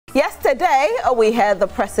Today, we heard the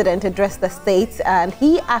president address the state, and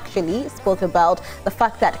he actually spoke about the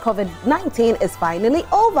fact that COVID-19 is finally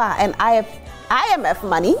over, and IMF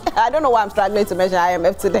money, I don't know why I'm struggling to measure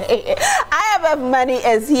IMF today. IMF money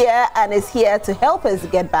is here and is here to help us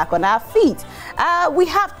get back on our feet. We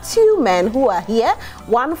have two men who are here,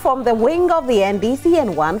 one from the wing of the NDC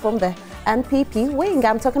and one from the NPP wing.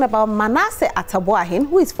 I'm talking about Manasseh Atabuahin,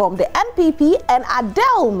 who is from the NPP, and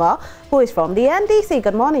Adelma, who is from the NDC.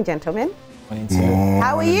 Good morning, gentlemen. Morning to you.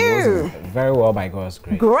 How are you? Very well, by God's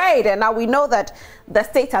grace. Great. And now we know that the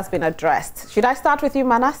state has been addressed. Should I start with you,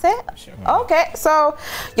 Manasseh? Sure. Okay. So,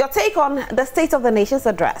 your take on the State of the Nation's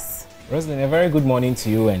address. Rosalind, a very good morning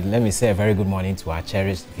to you, and let me say a very good morning to our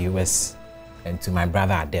cherished viewers and to my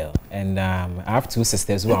brother Adele. And I have two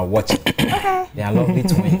sisters who are watching. Okay. They are lovely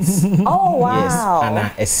twins. Oh, wow. Yes,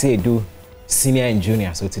 Anna Esedu, senior and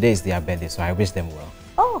junior. So today is their birthday, so I wish them well.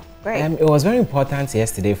 Oh, great. It was very important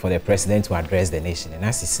yesterday for the president to address the nation. And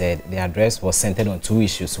as he said, the address was centered on two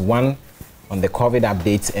issues. One, on the COVID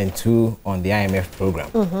updates, and two, on the IMF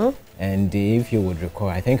program. And if you would recall,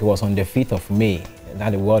 I think it was on the 5th of May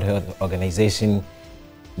that the World Health Organization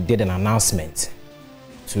did an announcement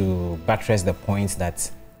to buttress the point that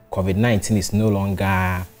COVID-19 is no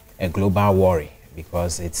longer a global worry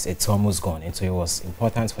because it's almost gone. And so it was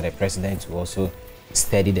important for the president to also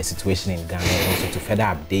study the situation in Ghana and also to further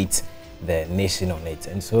update the nation on it.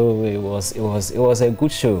 And so it was a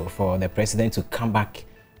good show for the president to come back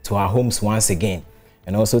to our homes once again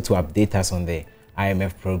and also to update us on the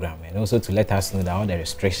IMF program and also to let us know that all the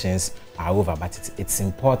restrictions are over. But it's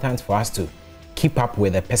important for us to keep up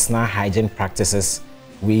with the personal hygiene practices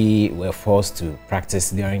we were forced to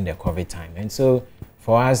practice during the COVID time. And so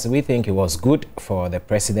for us, we think it was good for the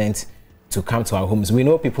president to come to our homes. We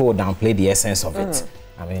know people will downplay the essence of it.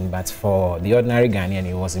 I mean, but for the ordinary Ghanaian,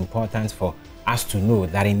 it was important for us to know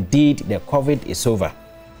that indeed the COVID is over.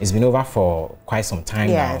 It's been over for quite some time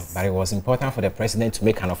now, but it was important for the president to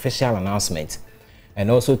make an official announcement and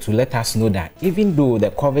also to let us know that even though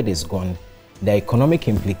the COVID is gone, the economic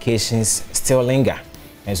implications still linger.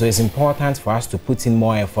 And so it's important for us to put in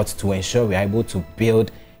more effort to ensure we are able to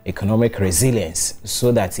build economic resilience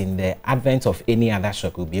so that in the advent of any other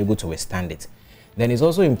shock, we'll be able to withstand it. Then it's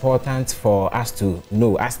also important for us to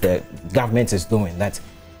know, as the government is doing, that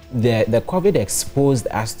the COVID exposed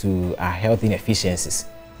us to our health inefficiencies.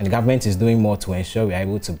 And the government is doing more to ensure we are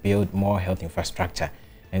able to build more health infrastructure.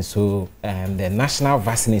 And so the National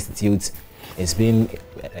Vaccine Institute is being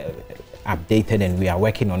updated and we are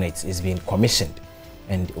working on it. It's been commissioned.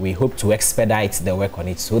 And we hope to expedite the work on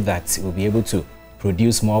it so that we'll be able to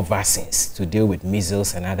produce more vaccines to deal with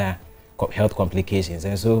measles and other health complications.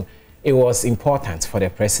 And so it was important for the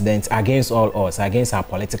president, against all odds, against our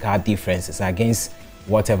political differences, against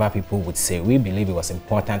whatever people would say. We believe it was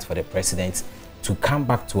important for the president to come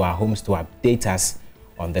back to our homes to update us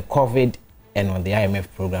on the COVID and on the IMF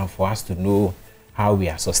program for us to know how we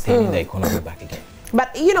are sustaining the economy back again.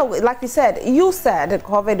 But, you know, like you said that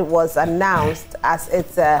COVID was announced as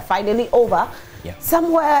it's finally over.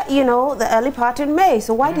 Somewhere, you know, the early part in May.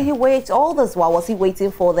 So why did he wait all this while? Was he waiting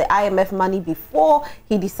for the IMF money before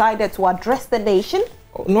he decided to address the nation?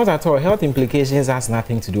 Not at all. Health implications has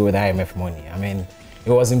nothing to do with IMF money. I mean, it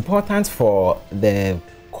was important for the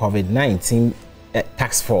COVID-19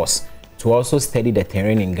 task force to also study the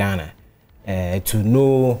terrain in Ghana to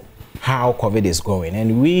know how COVID is going.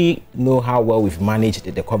 And we know how well we've managed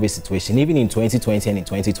the COVID situation, even in 2020 and in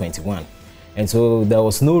 2021. And so there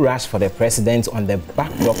was no rush for the president on the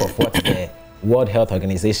backdrop of what the World Health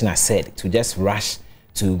Organization has said to just rush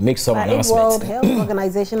to make some announcements. The World Health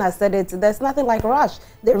Organization has said it. There's nothing like rush.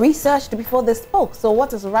 They researched before they spoke. So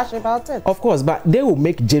what is rush about it? Of course, but they will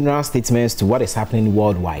make general statements to what is happening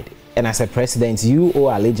worldwide. And as a president, you owe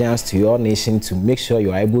allegiance to your nation to make sure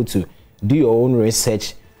you are able to do your own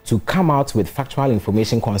research to come out with factual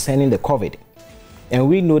information concerning the COVID. And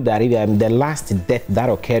we know that the last death that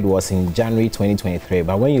occurred was in January 2023.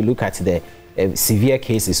 But when you look at the severe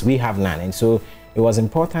cases, we have none. And so it was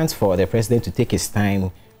important for the president to take his time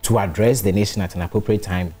to address the nation at an appropriate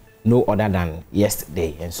time, no other than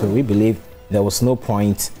yesterday. And so we believe there was no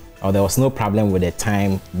point or there was no problem with the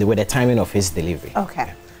timing of his delivery.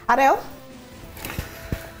 Okay. Adele?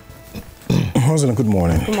 Rosalind, good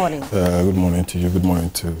morning. Good morning. Good morning to you. Good morning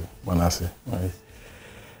to Manasseh. Right.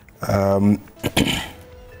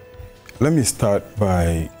 Let me start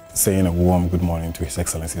by saying a warm good morning to His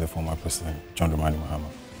Excellency, the former President, John Dramani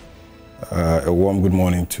Mahama. A warm good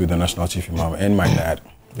morning to the National Chief Imam and my dad,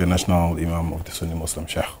 the National Imam of the Sunni Muslim,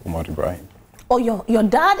 Sheikh Umar Ibrahim. Oh, your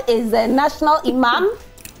dad is the National Imam?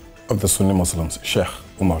 Of the Sunni Muslims, Sheikh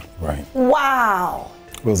Umar Ibrahim. Wow.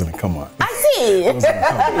 Wilson, come on. I see. Wilson,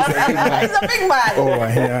 come on. He's a big man. Oh,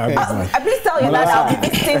 yeah, big man. Please tell you that I'll be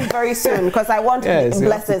visiting very soon because I want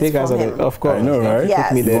blessings from him. Of course. I know, right? Yes.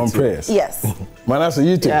 Take me there on prayers. Yes. Manasseh,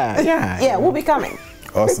 you too. Yeah, we'll be coming.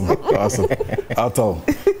 Awesome. I'll tell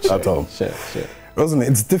him. Sure. Wilson,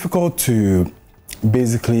 it's difficult to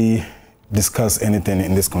basically discuss anything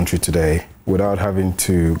in this country today without having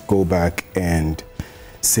to go back and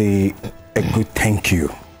say a good thank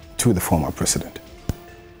you to the former president.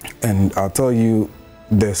 And I'll tell you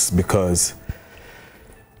this because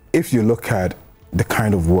if you look at the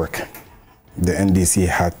kind of work the NDC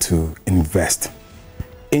had to invest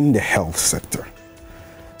in the health sector,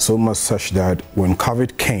 so much such that when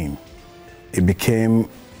COVID came, it became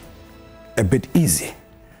a bit easy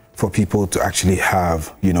for people to actually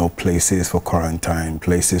have, places for quarantine,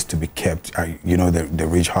 places to be kept, the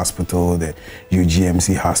Ridge Hospital, the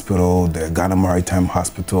UGMC Hospital, the Ghana Maritime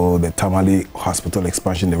Hospital, the Tamale Hospital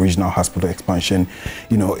expansion, the regional hospital expansion.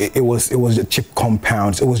 It was the chip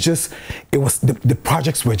compounds. The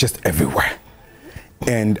projects were just everywhere.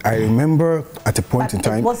 And I remember at a point in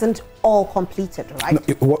time... it wasn't all completed,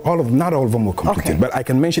 right? No, not all of them were completed. Okay. But I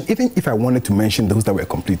can mention, even if I wanted to mention those that were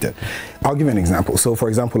completed, I'll give you an example. So, for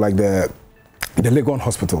example, like the Legon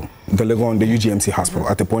Hospital, the UGMC Hospital,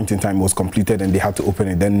 at a point in time was completed and they had to open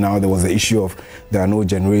it. Then now there was the issue of there are no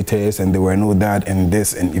generators and there were no that and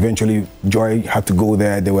this, and eventually Joy had to go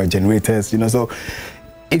there, there were generators, So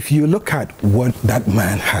if you look at what that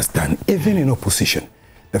man has done, even in opposition,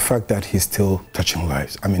 the fact that he's still touching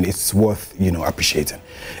lives, I mean, it's worth, appreciating.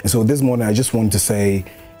 And so this morning, I just want to say,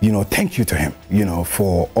 thank you to him,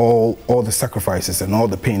 for all the sacrifices and all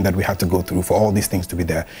the pain that we had to go through for all these things to be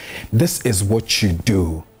there. This is what you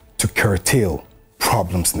do to curtail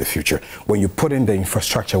problems in the future. When you put in the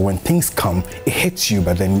infrastructure, when things come, it hits you,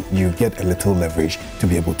 but then you get a little leverage to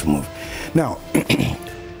be able to move. Now,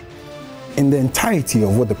 in the entirety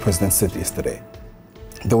of what the president said yesterday,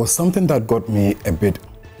 there was something that got me a bit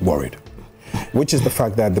worried, which is the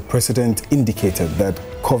fact that the president indicated that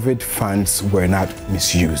COVID funds were not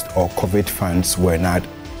misused, or COVID funds were not,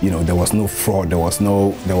 there was no fraud, there was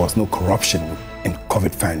no corruption in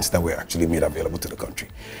COVID funds that were actually made available to the country.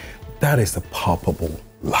 That is a palpable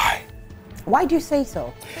lie. Why do you say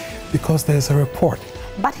so? Because there's a report.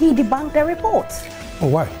 But he debunked the report. Oh,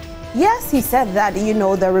 why? Yes, he said that,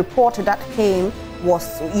 the report that came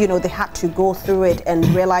was, they had to go through it and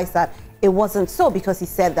realize that it wasn't so, because he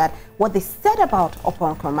said that what they said about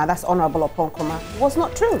Oponkroma, that's Honorable Oponkroma, was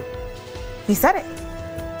not true. He said it.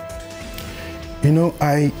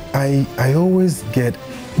 I always get...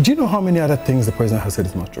 Do you know how many other things the president has said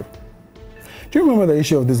is not true? Do you remember the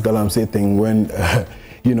issue of this Galamsey thing when,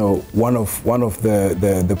 one of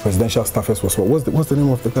the presidential staffers was, what's the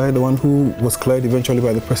name of the guy, the one who was cleared eventually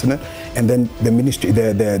by the president, and then the ministry,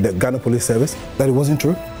 the Ghana Police Service, that it wasn't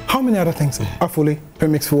true? How many other things? Afuli,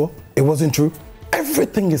 Premix 4, it wasn't true.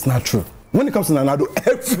 Everything is not true. When it comes to Nanado,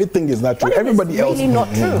 everything is not true. What if everybody it's really else.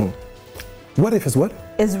 Not true? What if it's what?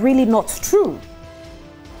 It's really not true.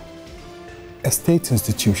 A state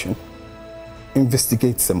institution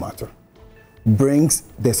investigates the matter,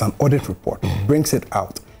 there's an audit report, brings it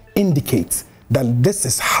out, indicates that this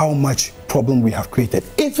is how much problem we have created,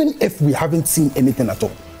 even if we haven't seen anything at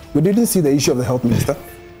all. We didn't see the issue of the health minister.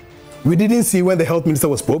 We didn't see when the health minister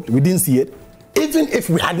was probed. We didn't see it. Even if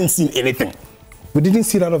we hadn't seen anything, we didn't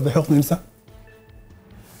see that of the health minister.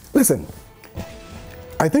 Listen,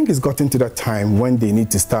 I think it's gotten to that time when they need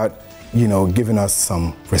to start, giving us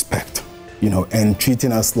some respect, and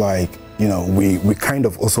treating us like, we kind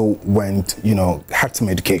of also went, had some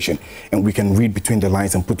education, and we can read between the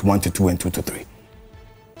lines and put 1 to 2 and 2 to 3.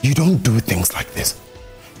 You don't do things like this.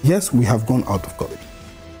 Yes, we have gone out of COVID.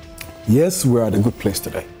 Yes, we're at a good place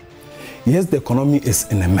today. Yes, the economy is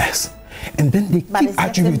in a mess. And then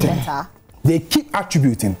they keep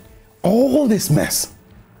attributing all this mess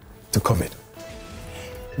to COVID.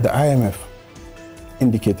 The IMF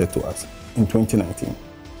indicated to us in 2019,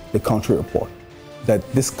 the country report, that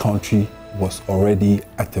this country was already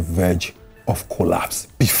at the verge of collapse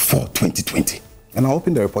before 2020. And I'll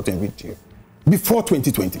open the report and read to you. Before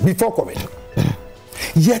 2020, before COVID.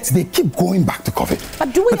 Yet they keep going back to COVID.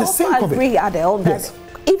 But do we also agree, Adele, that yes,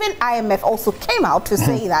 even IMF also came out to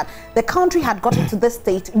say that the country had gotten to this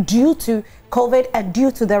state due to COVID and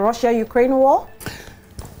due to the Russia-Ukraine war?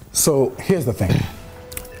 So here's the thing.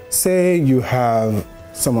 Say you have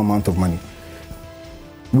some amount of money.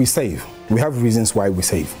 We save. We have reasons why we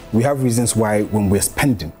save. We have reasons why when we're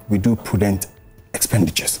spending, we do prudent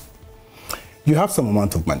expenditures. You have some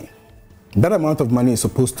amount of money. That amount of money is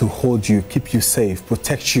supposed to hold you, keep you safe,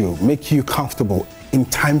 protect you, make you comfortable in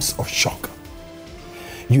times of shock.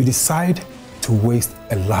 you decide to waste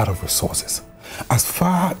a lot of resources. As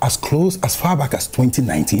far back as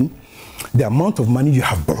 2019, the amount of money you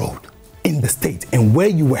have borrowed in the state and where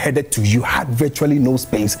you were headed to, you had virtually no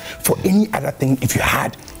space for any other thing if you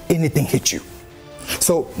had anything hit you.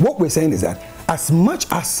 So what we're saying is that as much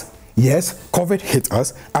as, yes, COVID hit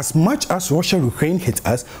us, as much as Russia-Ukraine hit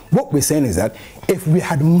us, what we're saying is that if we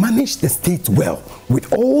had managed the state well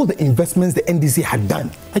with all the investments the NDC had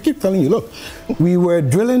done, I keep telling you, look, we were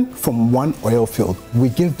drilling from one oil field, we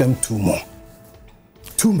gave them 2 more.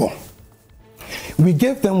 2 more. We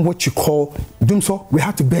gave them what you call Dumso. We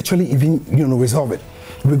had to virtually even resolve it.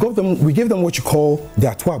 We gave them what you call the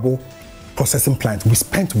Atuabo processing plant. We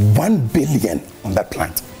spent 1 billion on that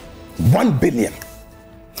plant. 1 billion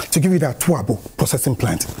to give you that Atuabo processing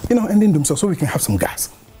plant. And then Dumso so we can have some gas.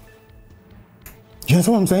 Do you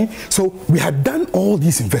understand what I'm saying? So we had done all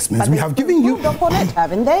these investments. But we have given you up on it,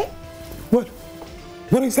 haven't they? What?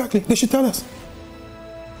 What exactly? They should tell us.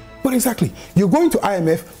 What exactly? You're going to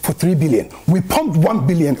IMF for 3 billion. We pumped 1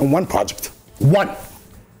 billion in one project. One.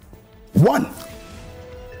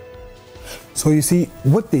 So you see,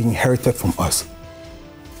 what they inherited from us,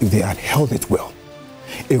 if they had held it well,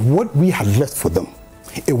 if what we had left for them,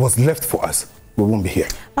 it was left for us, we won't be here.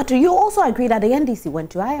 But do you also agree that the NDC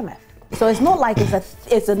went to IMF? So it's not like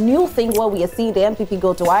it's a new thing where we are seeing the MPP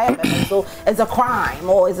go to IMF, and so it's a crime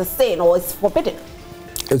or it's a sin or it's forbidden.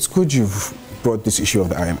 It's good you've brought this issue of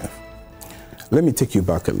the IMF. Let me take you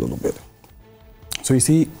back a little bit. So you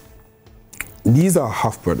see, these are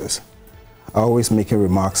half brothers. I always making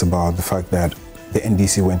remarks about the fact that the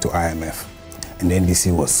NDC went to IMF and the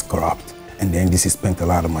NDC was corrupt and the NDC spent a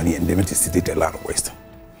lot of money and the NDC did a lot of waste.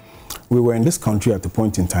 We were in this country at the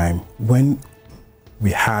point in time when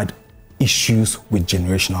we had issues with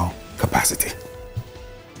generational capacity.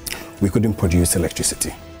 We couldn't produce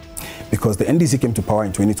electricity because the NDC came to power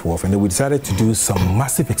in 2012 and then we decided to do some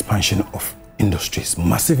massive expansion of industries,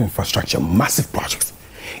 massive infrastructure, massive projects.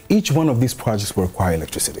 Each one of these projects will require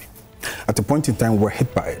electricity. At the point in time we're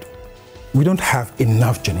hit by it. We don't have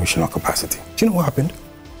enough generational capacity. Do you know what happened?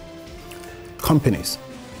 Companies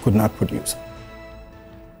could not produce.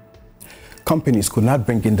 Companies could not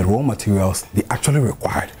bring in the raw materials they actually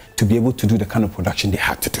required to be able to do the kind of production they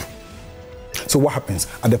had to do. So what happens?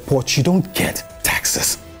 At the port, you don't get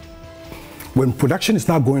taxes. When production is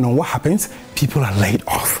not going on, what happens? People are laid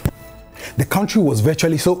off. The country was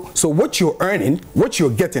virtually, so what you're earning, what you're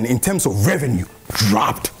getting in terms of revenue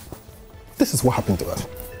dropped. This is what happened to us.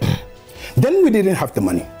 Then we didn't have the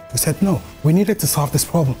money. We said, no, we needed to solve this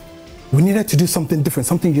problem. We needed to do something different,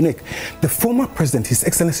 something unique. The former president, His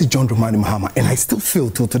Excellency John Dramani Mahama, and I still feel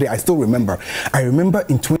till today, I still remember. I remember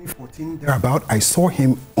in 2014, thereabout, I saw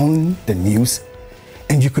him on the news,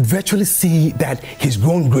 and you could virtually see that he's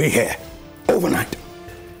grown gray hair overnight.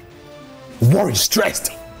 Worried,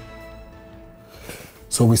 stressed.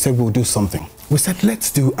 So we said we'll do something. We said,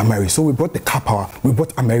 let's do Ameri. So we brought the car power, we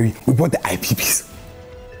brought Ameri, we brought the IPPs.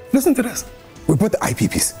 Listen to this. We brought the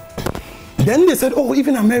IPPs. Then they said, oh,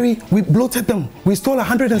 even Ameri, we bloated them. We stole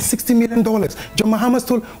 $160 million. John Mahama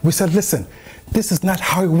stole. We said, listen, this is not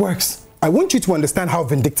how it works. I want you to understand how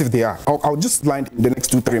vindictive they are. I'll just line in the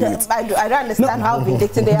next 2-3 minutes. I don't understand how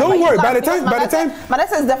vindictive they are. Don't worry, by the time...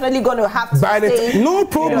 Madessa is definitely going to have to say... No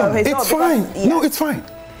problem, it's fine. Yeah. No, it's fine.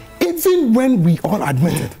 Even when we all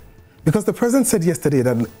admitted, because the president said yesterday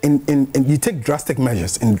that you take drastic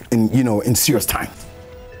measures in serious times.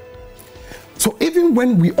 So even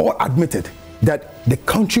when we all admitted that the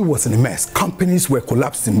country was in a mess, companies were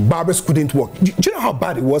collapsing, barbers couldn't work. Do you know how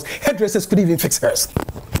bad it was? Hairdressers couldn't even fix hairs.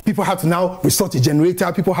 People had to now resort to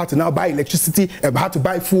generator, people had to now buy electricity, had to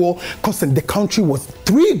buy fuel. Constant. The country was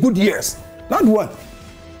 3 good years, not 1.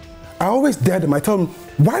 I always dare them, I tell them,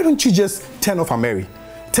 why don't you just turn off Ameri,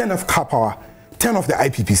 turn off car power, turn off the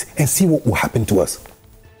IPPs and see what will happen to us.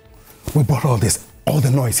 We brought all this. All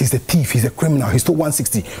the noise, he's a thief, he's a criminal, he stole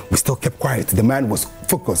 160. We still kept quiet. The man was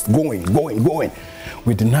focused, going.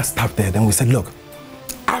 We did not stop there. Then we said, look,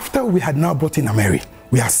 after we had now brought in Ameri,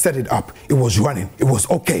 we had set it up, it was running, it was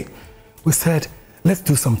okay. We said, let's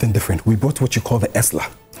do something different. We brought what you call the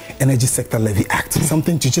ESLA, Energy Sector Levy Act,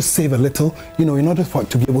 something to just save a little, in order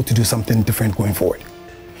to be able to do something different going forward.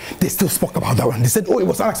 They still spoke about that one. They said, oh, it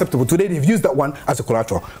was unacceptable. Today they've used that one as a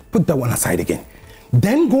collateral. Put that one aside again.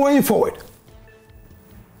 Then going forward,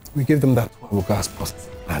 we give them that gas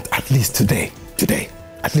processing plant. At least today,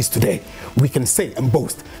 we can say and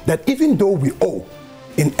boast that even though we owe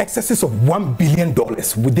in excesses of $1 billion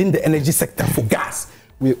within the energy sector for gas,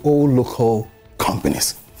 we owe local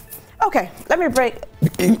companies. Okay, let me break.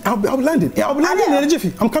 I'll be landing in energy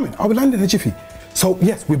fee. I'm coming. I'll be landing in energy fee. So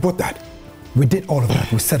yes, we bought that. We did all of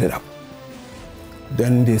that. We set it up.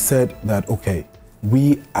 Then they said that, okay,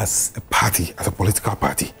 we as a party, as a political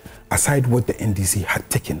party, aside what the NDC had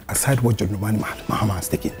taken, aside what John Dramani Mahama has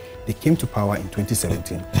taken, they came to power in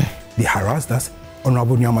 2017. They harassed us.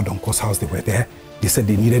 Honorable Nyama Donko's house, they were there. They said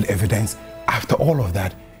they needed evidence. After all of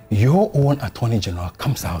that, your own Attorney General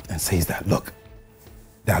comes out and says that, look,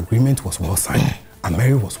 the agreement was well signed,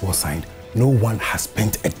 Mary was well signed, no one has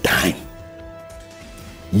spent a dime.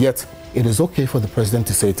 Yet, it is okay for the president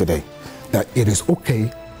to say today that it is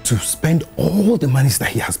okay to spend all the monies that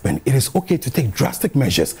he has spent. It is okay to take drastic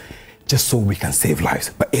measures just so we can save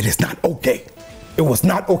lives. But it is not okay. It was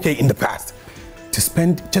not okay in the past to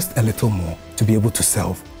spend just a little more to be able to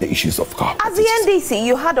solve the issues of carbon. As the NDC,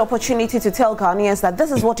 you had the opportunity to tell Ghanaians that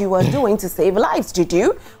this is what you were doing to save lives, did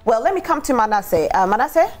you? Well, let me come to Manasseh.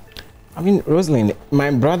 Manasseh? I mean, Rosalind,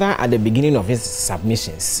 my brother at the beginning of his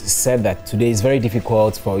submissions said that today is very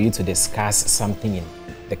difficult for you to discuss something in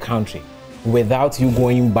the country without you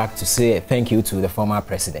going back to say thank you to the former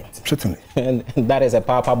president. Certainly. And that is a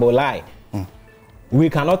palpable lie. We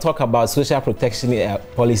cannot talk about social protection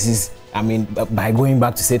policies, I mean, by going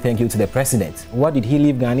back to say thank you to the president. What did he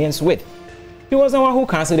leave Ghanaians with? He was the one who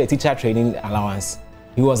cancelled the teacher training allowance.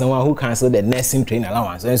 He was the one who cancelled the nursing training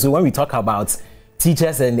allowance. And so when we talk about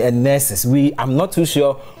teachers and nurses, I'm not too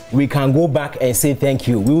sure we can go back and say thank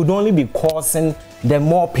you. We would only be causing them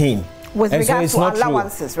more pain. With regards to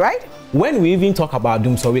allowances, right? When we even talk about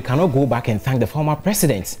Dumso, we cannot go back and thank the former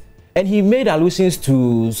president. And he made allusions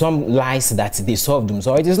to some lies that they solved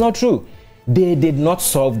Dumso. It is not true. They did not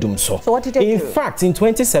solve Dumso. So what did they do? In fact, in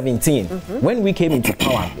 2017, when we came into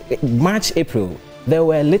power, March, April, there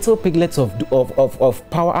were little piglets of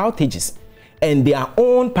power outages. And their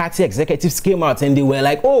own party executives came out and they were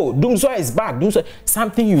like, oh, Dumso is back. Dumso,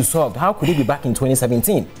 something you solved. How could it be back in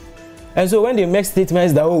 2017? And so when they make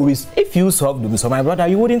statements that, oh, if you solved Dumso, my brother,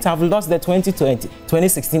 you wouldn't have lost the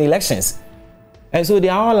 2016 elections. And so they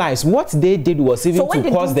are all lies. What they did was even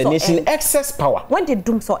to cause the nation excess power. When did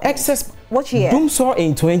Dumso end? Excess. What year? Dumso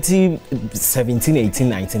in 2017, 18,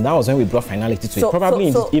 19. That was when we brought finality to it. Probably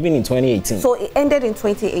even in 2018. So it ended in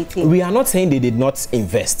 2018. We are not saying they did not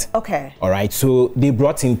invest. Okay. All right. So they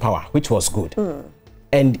brought in power, which was good.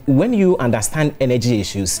 And when you understand energy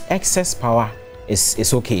issues, excess power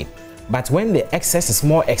is okay. But when the excess is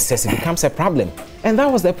more excess, it becomes a problem. And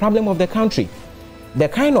that was the problem of the country. The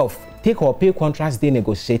kind of take or pay contracts they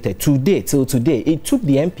negotiated till today, it took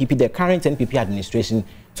the NPP, the current NPP administration,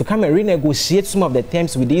 to come and renegotiate some of the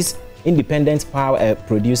terms with these independent power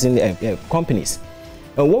producing companies.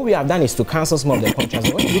 And what we have done is to cancel some of the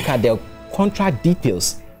contracts. When you look at the contract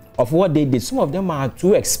details of what they did, some of them are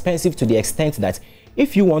too expensive to the extent that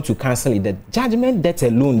if you want to cancel it, the judgment debt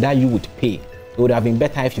alone that you would pay, it would have been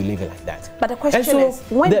better if you leave it like that. But the question is,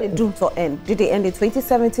 when did Dumso end? Did it end in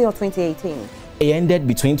 2017 or 2018? It ended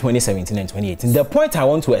between 2017 and 2018. The point I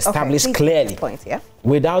want to establish clearly,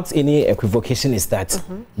 without any equivocation, is that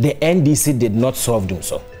the NDC did not solve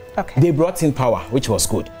Dumso. They brought in power, which was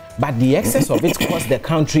good. But the excess of it cost the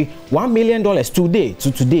country $1 million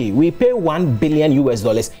today. We pay $1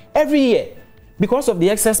 billion every year because of the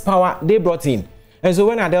excess power they brought in. And so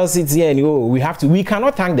when Adele sits here and we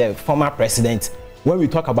cannot thank the former president when we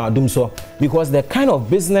talk about Dumso, because the kind of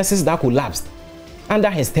businesses that collapsed under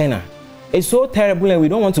his tenure is so terrible, and we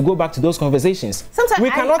don't want to go back to those conversations. Sometimes we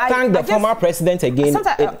cannot thank the former president again.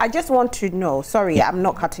 I just want to know, sorry, I'm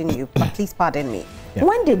not cutting you, but please pardon me.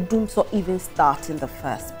 When did Dumso even start in the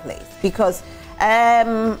first place? Because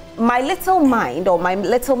my little mind or my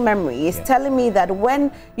little memory is telling me that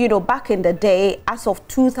when, back in the day, as of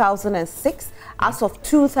 2006, as of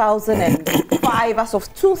 2005, as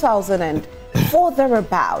of 2004,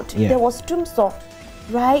 thereabout, there was Dumso,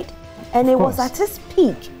 right? And it was at its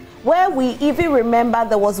peak, where we even remember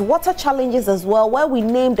there was water challenges as well, where we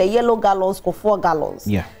named the yellow gallons for 4 gallons.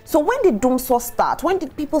 So when did Dumso start? When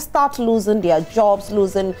did people start losing their jobs,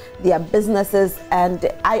 losing their businesses?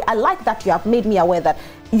 And I like that you have made me aware that,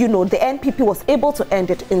 the NPP was able to end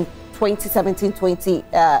it in 2017,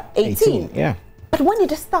 2018. But when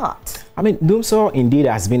did it start? I mean, Dumso indeed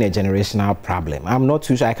has been a generational problem. I'm not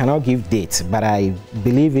too sure, I cannot give dates, but I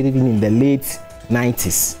believe it even in the late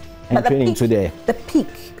 90s. But the peak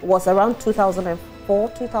was around 2004,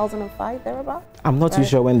 2005, thereabout? I'm not too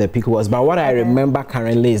sure when the peak was, but what I remember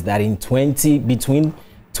currently is that between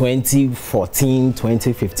 2014,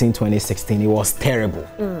 2015, 2016, it was terrible.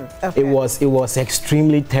 It was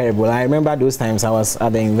extremely terrible. I remember those times I was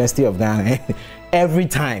at the University of Ghana. Every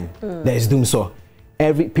time there's Dumso,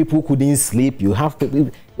 people couldn't sleep. You have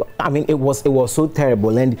to. I mean, it was so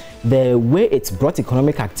terrible, and the way it brought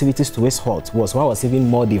economic activities to its halt was what was even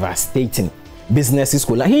more devastating. businesses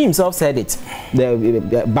could. He himself said it.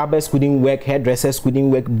 The barbers couldn't work, hairdressers couldn't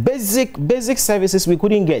work, basic services we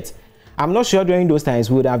couldn't get. I'm not sure during those times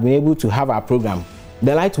we would have been able to have our program.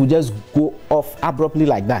 The light would just go off abruptly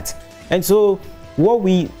like that. And so what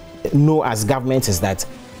we know as government is that,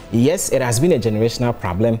 yes, it has been a generational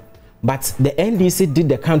problem, but the NDC did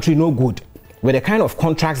the country no good with the kind of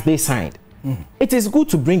contracts they signed. It is good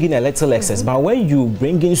to bring in a little excess, but when you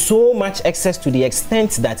bring in so much excess to the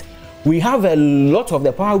extent that we have a lot of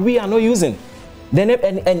the power we are not using, then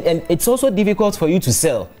and it's also difficult for you to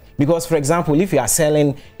sell. Because, for example, if you are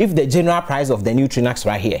selling, if the general price of the Nutrinax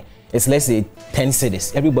right here is, let's say, 10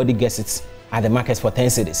 cedis, everybody gets it at the market for 10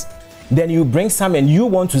 cedis. Then you bring some and you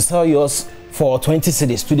want to sell yours for 20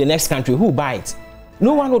 cedis to the next country, who buy it?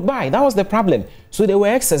 No one would buy. That was the problem. So they were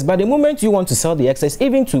excess. But the moment you want to sell the excess,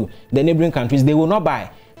 even to the neighboring countries, they will not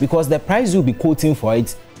buy because the price you'll be quoting for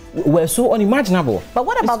it were so unimaginable. But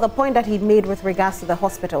what about the point that he made with regards to the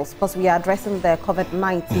hospitals? Because we are addressing the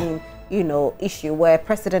COVID-19 issue where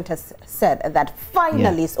President has said that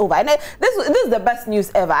finally it's over. And this is the best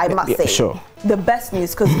news ever, I must say. Sure. The best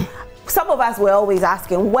news, because some of us were always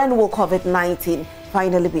asking, when will COVID-19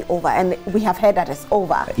 finally be over? And we have heard that it's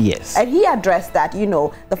over. Yes. And he addressed that,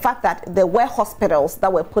 the fact that there were hospitals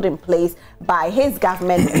that were put in place by his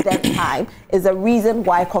government at that time is the reason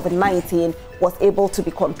why COVID-19 was able to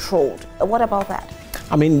be controlled. What about that?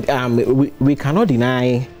 I mean, we cannot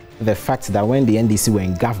deny the fact that when the NDC were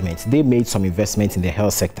in government, they made some investment in the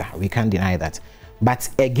health sector. We can't deny that. But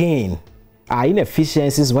again, our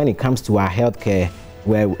inefficiencies when it comes to our healthcare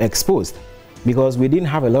were exposed because we didn't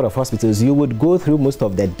have a lot of hospitals. You would go through most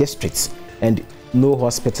of the districts and no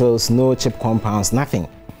hospitals, no cheap compounds, nothing.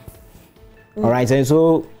 All right, and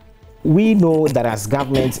so we know that as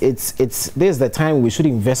government, this is the time we should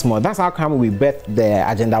invest more. That's how come we birthed the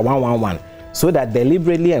Agenda 111. So that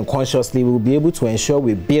deliberately and consciously we'll be able to ensure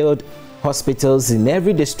we build hospitals in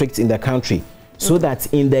every district in the country so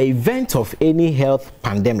that in the event of any health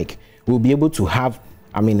pandemic, we'll be able to have,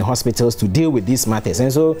 hospitals to deal with these matters.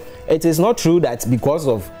 And so it is not true that because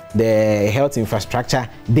of the health infrastructure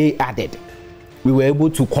they added, we were able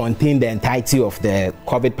to contain the entirety of the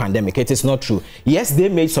COVID pandemic. It is not true. Yes, they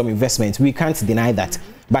made some investments. We can't deny that.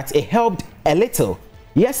 But it helped a little.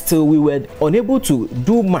 Yes, still we were unable to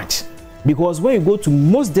do much. Because when you go to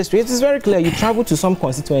most districts, it's very clear, you travel to some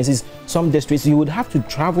constituencies, some districts, you would have to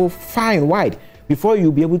travel far and wide before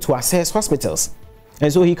you'll be able to access hospitals.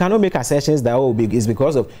 And so he cannot make assertions that, it's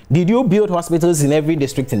because of, did you build hospitals in every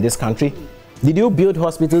district in this country? Did you build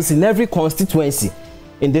hospitals in every constituency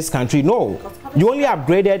in this country? No. You only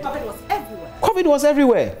upgraded. COVID was everywhere. COVID was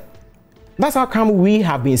everywhere. That's how come we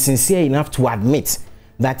have been sincere enough to admit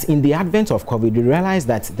that in the advent of COVID, we realized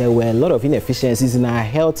that there were a lot of inefficiencies in our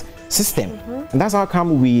health system. And that's how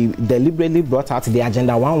come we deliberately brought out the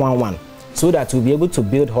Agenda 111, so that we'll be able to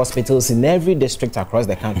build hospitals in every district across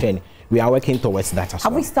the country, and we are working towards that as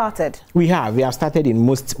well. Have we started? We have started in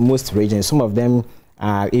most regions. Some of them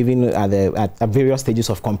are even at various stages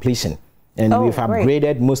of completion. And we've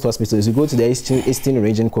upgraded most hospitals. You go to the eastern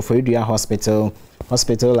region, Koforidua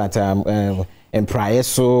Hospital at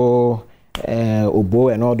Empraeso, Obo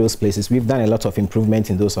and all those places. We've done a lot of improvement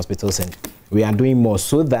in those hospitals, and we are doing more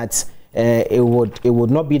so that it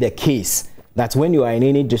would not be the case that when you are in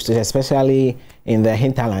any district, especially in the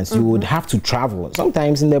hinterlands, you would have to travel.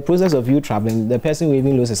 Sometimes in the process of you traveling, the person will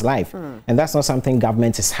even lose his life. And that's not something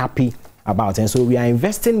government is happy about. And so we are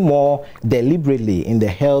investing more deliberately in the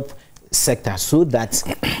health sector so that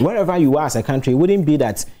wherever you are as a country, it wouldn't be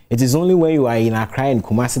that it is only when you are in Accra and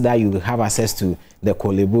Kumasi that you have access to the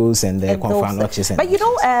Kolebos and the Konfanoches. But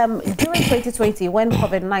during 2020, when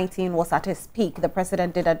COVID-19 was at its peak, the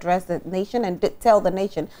president did address the nation and did tell the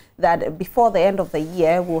nation that before the end of the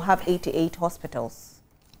year, we'll have 88 hospitals.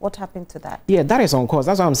 What happened to that? Yeah, that is on course.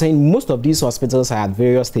 That's what I'm saying. Most of these hospitals are at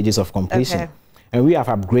various stages of completion. Okay. And we have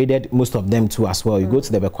upgraded most of them too as well. You go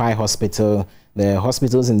to the Bekwai Hospital, the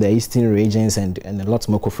hospitals in the eastern regions, and a lot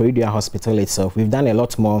more. Koforidua Hospital itself. We've done a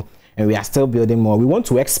lot more, and we are still building more. We want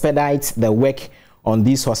to expedite the work on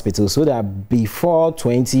these hospitals so that before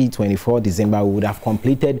 2024 December, we would have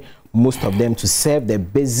completed most of them to serve the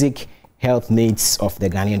basic health needs of the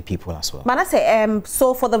Ghanaian people as well. Manasseh,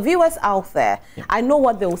 so for the viewers out there, I know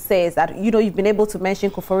what they will say is that, you've been able to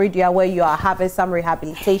mention Koforidua where you are having some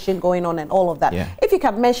rehabilitation going on and all of that. Yeah. If you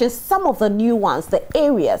can mention some of the new ones, the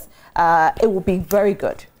areas, it will be very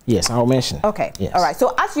good. Yes, I'll mention. Okay. Yes. All right.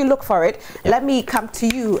 So as you look for it, let me come to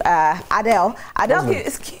you, Adele. Adele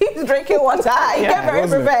keeps drinking water. You get very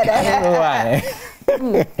prepared. I don't know why.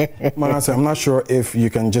 Manasseh, I'm not sure if you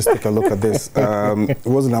can just take a look at this. I'm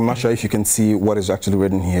not sure if you can see what is actually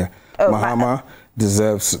written here. Mahama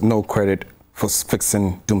deserves no credit for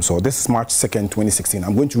fixing Dumsor. This is March 2nd, 2016.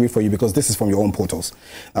 I'm going to read for you because this is from your own portals.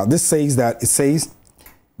 Now, this says that,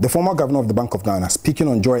 the former governor of the Bank of Ghana, speaking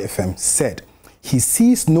on Joy FM, said he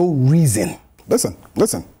sees no reason.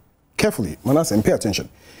 Listen carefully, Manasseh, and pay attention.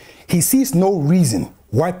 He sees no reason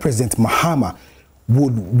why President Mahama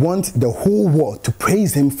would want the whole world to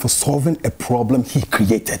praise him for solving a problem he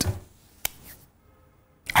created.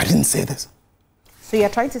 I didn't say this. So you're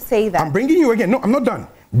trying to say that... I'm bringing you again. No, I'm not done.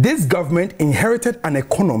 This government inherited an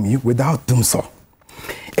economy without Dumsor.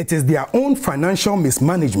 It is their own financial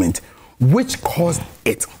mismanagement which caused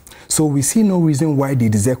it. So we see no reason why they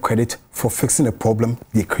deserve credit for fixing a problem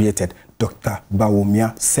they created, Dr.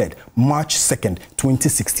 Bawumia said, March 2nd,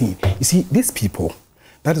 2016. You see, these people,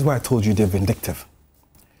 that is why I told you they're vindictive.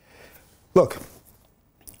 Look,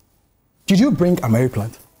 did you bring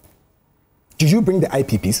AmeriPlant? Did you bring the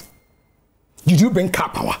IPPs? Did you bring car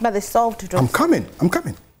power? But they solved it. I'm coming.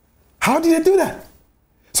 How did they do that?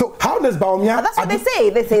 So how does Bawumia... But that's what they say.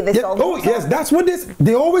 They say they solved it. Oh, yes, that's what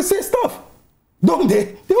they always say stuff. Don't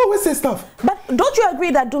they? They always say stuff. But don't you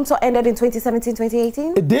agree that Dumsor ended in 2017,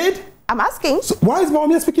 2018? It did? I'm asking. So why is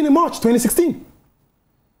Bawumia speaking in March 2016?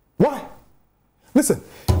 Why? Listen,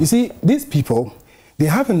 you see, these people, they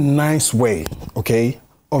have a nice way, okay,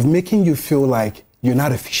 of making you feel like you're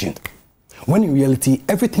not efficient. When in reality,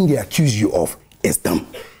 everything they accuse you of is dumb.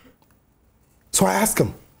 So I ask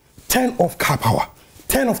them, turn off car power,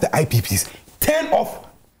 turn off the IPPs, turn off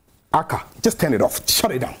ACA, just turn it off,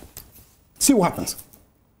 shut it down. See what happens.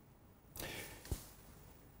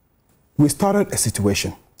 We started a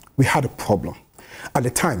situation. We had a problem. At the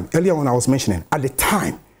time, earlier when I was mentioning, at the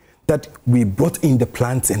time that we brought in the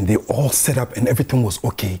plants and they all set up and everything was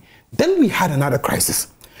okay, then we had another crisis.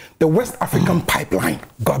 The West African pipeline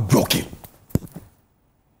got broken.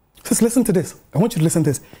 Just listen to this. I want you to listen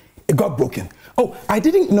to this. It got broken. Oh, I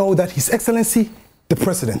didn't know that His Excellency, the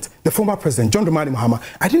president, the former president, John Dramani Mahama,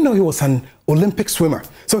 I didn't know he was an Olympic swimmer.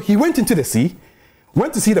 So he went into the sea,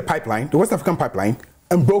 went to see the pipeline, the West African pipeline,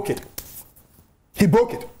 and broke it. He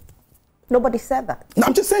broke it. Nobody said that. No,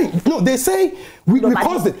 I'm just saying. No, they say we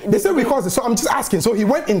caused it. They say we caused it. So I'm just asking. So he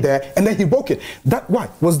went in there and then he broke it. That why?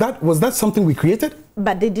 Was that something we created?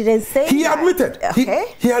 But they didn't say He that. admitted.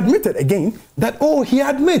 Okay. He admitted again that, he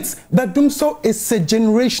admits that Dumsor is a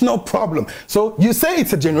generational problem. So you say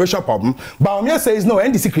it's a generational problem. Bawumia says no,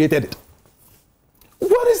 NDC created it.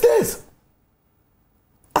 What is this?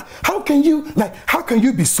 How can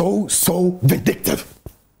you be so vindictive?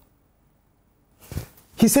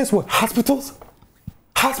 He says what? Hospitals?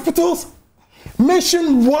 Hospitals?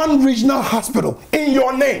 Mention one regional hospital in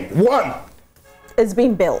your name. One. It's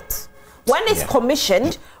being built. When it's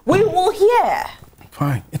commissioned, we will hear.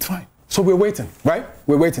 Fine, it's fine. So we're waiting, right?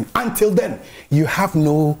 We're waiting. Until then, you have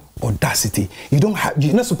no audacity.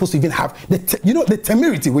 You're not supposed to even have the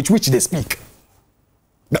temerity with which they speak.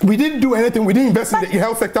 We didn't do anything. We didn't invest in the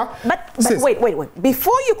health sector. But wait.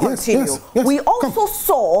 Before you continue, yes, we also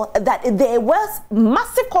saw that there was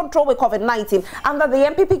massive control with COVID-19 under the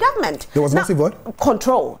MPP government. There was massive what?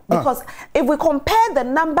 Control. Because if we compare the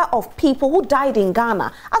number of people who died in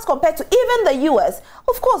Ghana as compared to even the US,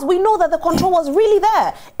 of course, we know that the control was really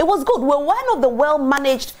there. It was good. We're one of the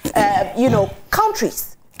well-managed,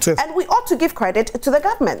 countries. Yes. And we ought to give credit to the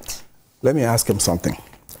government. Let me ask him something.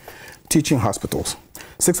 Teaching hospitals.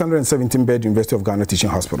 617-bed University of Ghana Teaching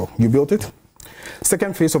Hospital. You built it?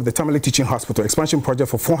 Second phase of the Tamale Teaching Hospital, expansion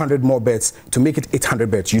project for 400 more beds to make it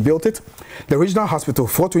 800 beds. You built it? The regional hospital,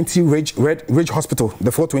 420 Ridge Hospital,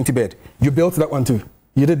 the 420 bed. You built that one too.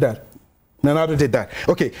 You did that. Nanado did that.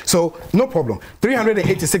 Okay, so no problem.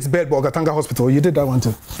 386-bed Bogatanga Hospital, you did that one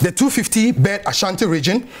too. The 250-bed Ashanti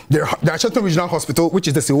region, the Ashanti Regional Hospital, which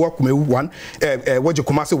is the Sewa Kumewu one,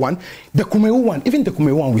 Kumasi one. The Kumewu one, even the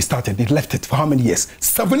Kumewu one we started, they left it for how many years?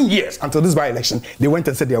 7 years until this by-election. They went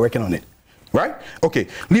and said they are working on it. Right? Okay,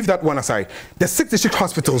 leave that one aside. The 6 district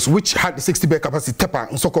hospitals, which had the 60-bed capacity, Tepa,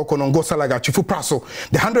 Nsoko, Konongo, Salaga, Chifu Praso,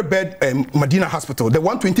 the 100-bed Medina Hospital, the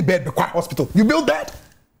 120-bed Bekwa Hospital, you built that?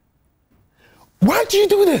 Why do you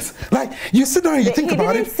do this? Like, you sit down and you think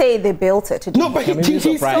about it. He didn't say they built it. No, but he's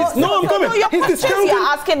surprised. No, I'm coming. Your questions you're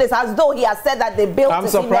asking this as though he has said that they built it. I'm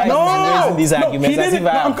surprised raising these arguments. He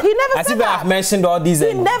never said that. I've mentioned all these.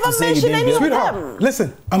 He never mentioned any of them.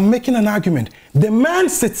 Listen, I'm making an argument. The man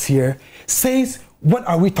sits here, says What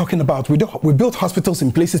are we talking about? We built hospitals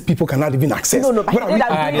in places people cannot even access. No, but he did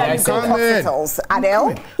agree that you built hospitals.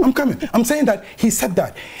 Adele? I'm coming. I'm saying that he said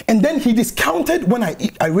that. And then he discounted when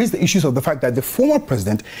I raised the issues of the fact that the former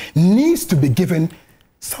president needs to be given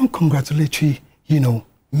some congratulatory,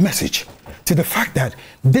 message to the fact that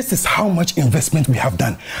this is how much investment we have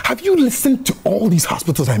done. Have you listened to all these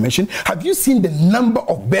hospitals I mentioned? Have you seen the number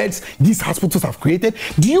of beds these hospitals have created?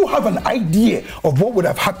 Do you have an idea of what would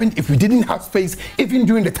have happened if we didn't have space even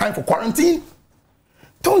during the time for quarantine?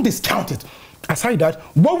 Don't discount it. Aside that,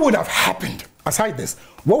 what would have happened, aside this,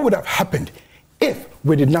 what would have happened if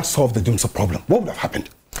we did not solve the Dumsor problem? What would have happened?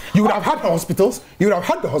 You would have had the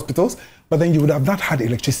hospitals, but then you would have not had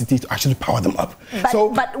electricity to actually power them up.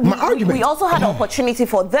 But my argument, we also had an opportunity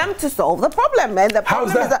for them to solve the problem. And the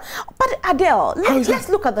problem is that, but Adele, let's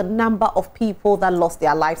look at the number of people that lost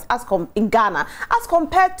their lives in Ghana, as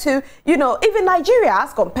compared to, even Nigeria,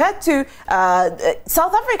 as compared to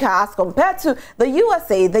South Africa, as compared to the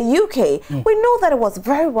USA, the UK. We know that it was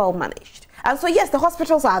very well managed. And so, yes, the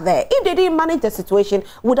hospitals are there. If they didn't manage the situation,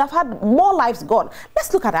 we would have had more lives gone.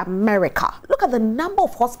 Let's look at America. Look at the number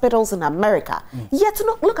of hospitals in America. Yet,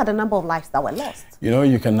 look at the number of lives that were lost.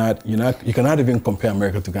 You cannot even compare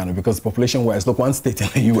America to Ghana, because population-wise, look, one state in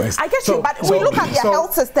the US. I get you, but we look at their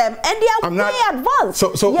health system, and they are way advanced.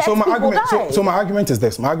 So my argument is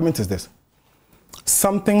this.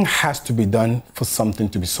 Something has to be done for something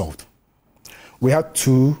to be solved. We had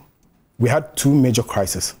two major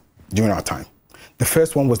crises during our time. The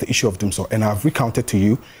first one was the issue of Dumsor, and I've recounted to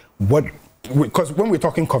you because when we're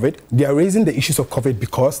talking COVID, they are raising the issues of COVID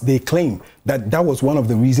because they claim that that was one of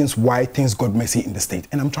the reasons why things got messy in the state.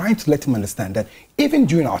 And I'm trying to let him understand that even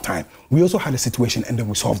during our time, we also had a situation and then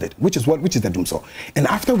we solved it, which is the Dumsor. And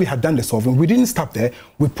after we had done the solving, we didn't stop there.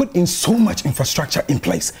 We put in so much infrastructure in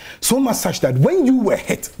place, so much such that when you were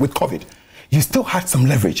hit with COVID, you still had some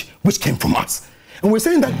leverage, which came from us. And we're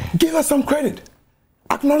saying that, give us some credit.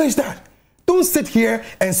 Acknowledge that. Don't sit here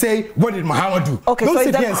and say, what did Muhammad do? Okay, Don't so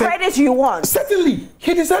it's the credit you want. Certainly,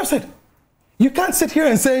 he deserves it. You can't sit here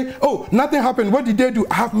and say, oh, nothing happened. What did they do?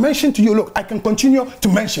 I have mentioned to you, look, I can continue to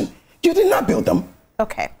mention. You did not build them.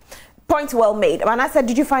 Okay. Point well made. And I said,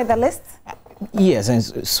 did you find the list? Yes,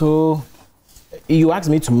 and so you asked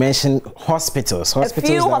me to mention hospitals. A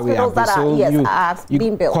few hospitals that are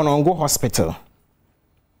being built. Konongo Hospital.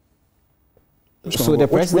 So the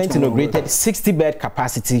president inaugurated 60-bed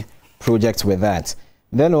capacity project with that.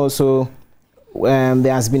 Then also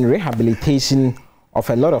there has been rehabilitation of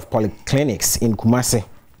a lot of polyclinics in Kumasi,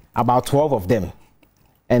 about 12 of them.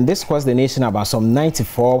 And this cost the nation about some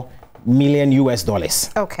 $94 million.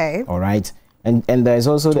 Okay. All right. And there's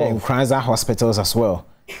also the Nkranza hospitals as well.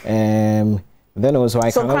 Then also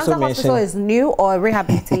I can also mention... So hospital is new or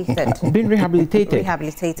rehabilitated? Been rehabilitated.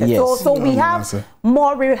 Rehabilitated. Yes. So we have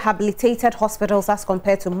more rehabilitated hospitals as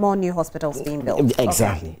compared to more new hospitals being built.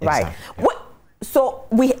 Exactly. Okay. Right. So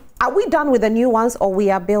are we done with the new ones, or we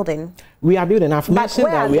are building? We are building. I've mentioned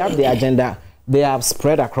that we have the agenda. They have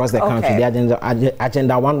spread across the country. The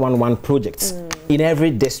agenda 111 projects in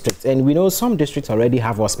every district. And we know some districts already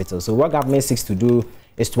have hospitals. So what government seeks to do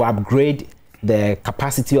is to upgrade the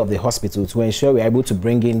capacity of the hospital to ensure we're able to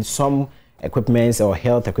bring in some equipments or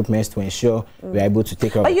health equipments to ensure we're able to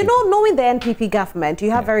take care of But knowing the NPP government,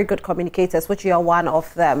 you have very good communicators, which you are one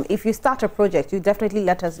of them. If you start a project, you definitely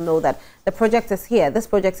let us know that the project is here, this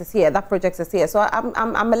project is here, that project is here. So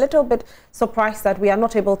I'm a little bit surprised that we are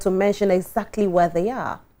not able to mention exactly where they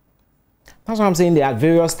are. That's what I'm saying. They are at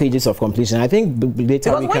various stages of completion. I think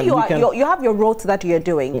later you have your roads that you're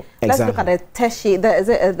doing. Exactly. Let's look at the Teshi,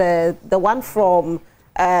 the one from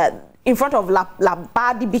in front of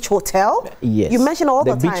Labadi Beach Hotel. Yes. You mentioned all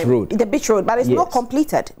the time. Beach Road. The Beach Road, but it's not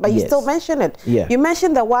completed. But you still mention it. Yeah. You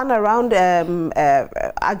mentioned the one around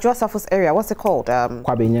Adjosafos area. What's it called?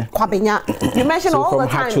 Kwabenya. Kwabenya. You mentioned all the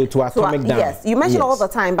time. From Hacho to Atomic Dam. Yes. You mentioned all the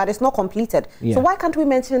time, but it's not completed. Yeah. So why can't we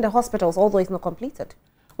mention the hospitals, although it's not completed?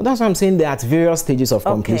 Well, that's what I'm saying. They're at various stages of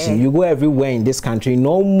completion. You go everywhere in this country, in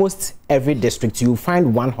almost every district, you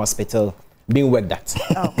find one hospital being worked at.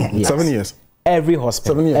 Okay. Yes. 7 years. Every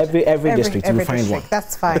hospital, 7 years. every district, you find one.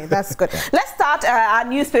 That's fine. That's good. Let's start our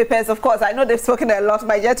newspapers. Of course, I know they've spoken a lot,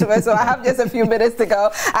 my gentlemen, so I have just a few minutes to go.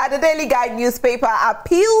 The Daily Guide newspaper: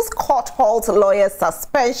 appeals court halts lawyer's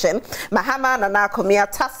suspension. Mahama Nana Komia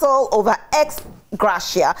tussle over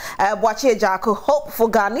ex-gratia. Boachie Ejaku hope for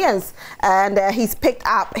Ghanaians, and he's picked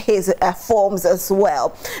up his forms as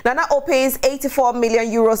well. Nana opens 84 million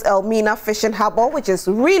euros Elmina fishing harbour, which is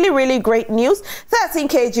really, really great news. 13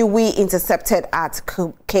 kg we intercepted at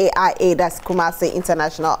KIA, that's Kumasi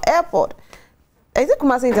International Airport. Is it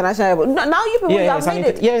Kumasi International Airport? No, now you people have made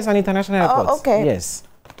it. Yeah, it's an international airport. Oh, okay. Yes.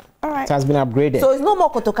 All right. It has been upgraded. So it's no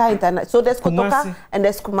more Kotoka International. So there's Kotoka Kumasi. and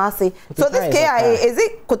there's Kumasi. So this KIA, is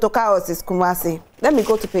it Kotoka or is it Kumasi? Let me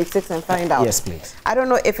go to page 6 and find out. Yes, please. I don't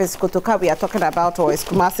know if it's Kotoka we are talking about or it's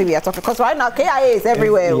Kumasi we are talking, because right now KIA is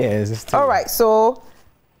everywhere. Yes, it's true. All right, so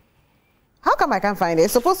how come I can't find it?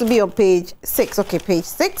 It's supposed to be on page 6. Okay, page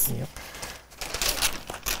 6. Yep.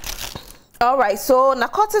 All right, so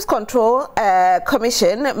Narcotics Control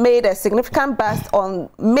Commission made a significant bust on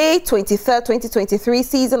May 23rd, 2023,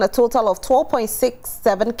 seizing a total of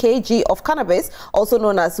 12.67 kg of cannabis, also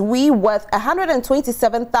known as weed, worth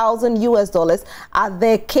 $127,000 at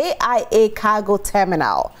the KIA cargo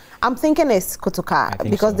terminal. I'm thinking it's Kotoka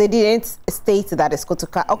because they didn't state that it's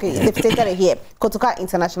Kotoka. Okay, they've stated it here, Kotoka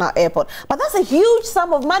International Airport. But that's a huge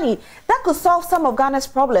sum of money. That could solve some of Ghana's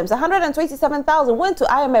problems. 127,000 went to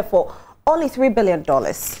IMF for only $3 billion.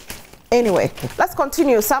 Anyway, let's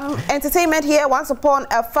continue. Some entertainment here. Once upon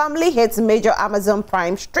a family hits major Amazon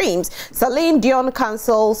Prime streams. Celine Dion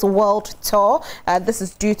cancels world tour. This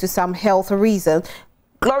is due to some health reasons.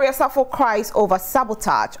 Gloria Safo cries over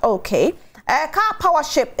sabotage. Okay. Car power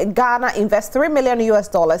ship Ghana invests $3 million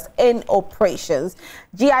in operations.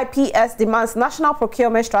 GIPS demands national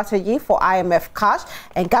procurement strategy for IMF cash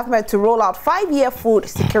and government to roll out 5-year food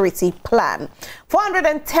security plan.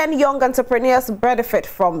 410 young entrepreneurs benefit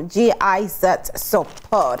from GIZ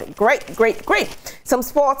support. Great, great, great. Some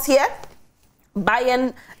sports here.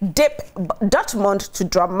 Bayern dip Dortmund to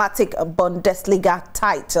dramatic Bundesliga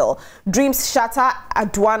title. Dreams shatter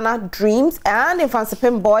Aduana dreams, and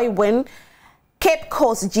Infansipin boy win Cape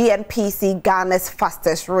Coast GNPC Ghana's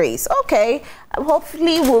fastest race. Okay,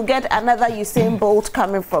 hopefully we'll get another Usain Bolt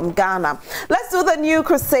coming from Ghana. Let's do the New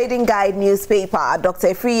Crusading Guide newspaper. Dr.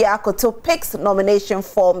 Efriya Akoto picks nomination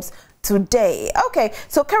forms today. Okay,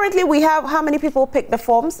 so currently we have how many people picked the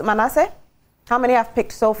forms, Manasseh? How many have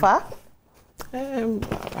picked so far? I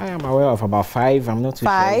am aware of about 5. I'm not too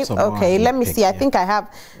sure. 5. Okay, let me see. I think I have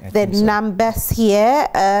the numbers here.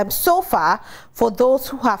 So far, for those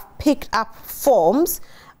who have picked up forms,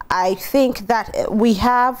 I think that we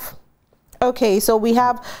have. Okay, so we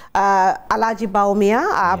have Alaji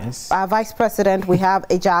Baumia, our vice president. We have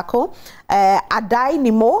Ejako, Adai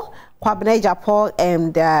Nimo, Kwabene Japo,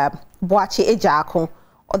 and Boachi Ejako.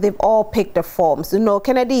 They've all picked the forms. You know,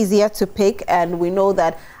 Kennedy is yet to pick, and we know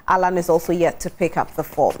that Alan is also yet to pick up the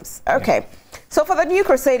forms. Okay, so for the New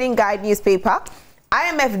Crusading Guide newspaper,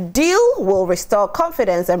 IMF deal will restore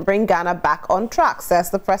confidence and bring Ghana back on track, says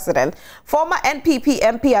the president. Former NPP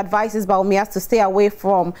MP advises Baumia to stay away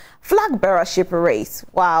from flag bearership race.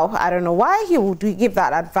 Wow, I don't know why he would give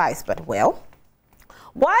that advice, but well.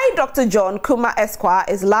 Why Dr. John Kuma Esquire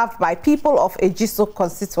is loved by people of Ejiso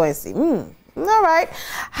constituency. All right.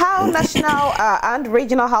 How National and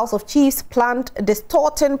Regional House of Chiefs planned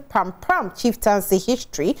distorting Pram chieftaincy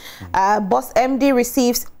history. Boss MD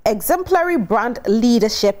receives Exemplary Brand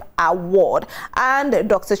Leadership Award. And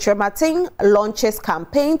Dr. Tremating launches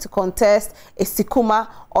campaign to contest a Sikuma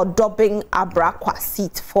or Dobbing Abrakwa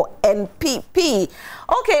seat for NPP.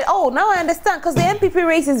 Okay, oh, now I understand, because the NPP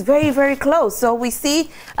race is very, very close. So we see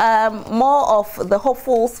more of the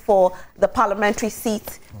hopefuls for the parliamentary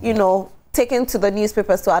seat, you know, taken to the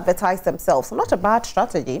newspapers to advertise themselves. Not a bad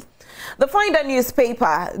strategy. The Finder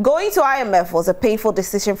newspaper, going to IMF was a painful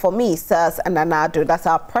decision for me, says Nanadu. That's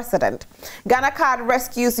our president. Ghana Card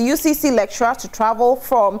rescues UCC lecturer to travel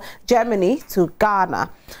from Germany to Ghana.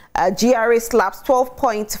 GRA slaps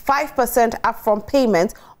 12.5% upfront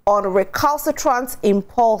payment on recalcitrant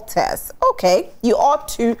importers. Okay, you ought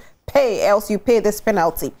to pay, else you pay this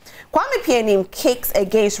penalty. Kwame Pianim kicks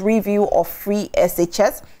against review of free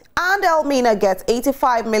SHS. And Elmina gets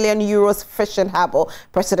 85 million euros fishing harbour.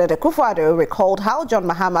 President Akufo-Addo recalled how John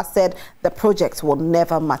Mahama said the project will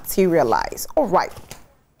never materialize. All right.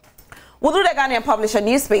 We'll do the Ghanaian Publisher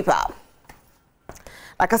newspaper.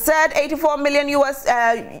 Like I said, 84 million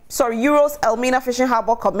euros Elmina Fishing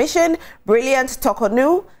Harbour Commission. Brilliant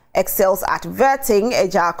Tokonu excels at vetting.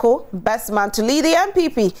 Ejako, best man to lead the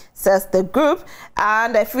MPP, says the group.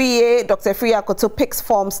 And Dr. Efriya Akoto picks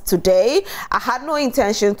forms today. I had no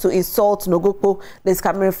intention to insult Nogopo. This is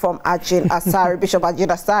coming from Ajin Asari, Bishop Ajin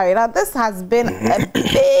Asari. Now, this has been a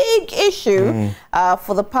big issue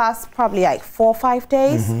for the past probably like 4 or 5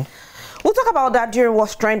 days. We'll talk about that during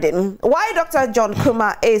What's Trending. Why Dr. John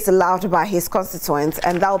Kuma is loved by his constituents,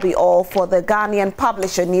 and that'll be all for the Ghanaian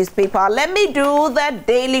Publisher newspaper. Let me do the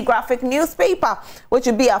Daily Graphic newspaper, which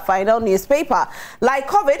will be our final newspaper. Like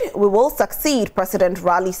COVID, we will succeed. President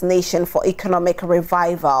rallies nation for economic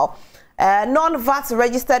revival. Non-VAT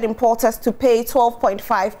registered importers to pay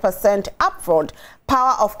 12.5% upfront.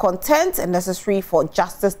 Power of content necessary for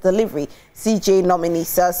justice delivery. CJ nominee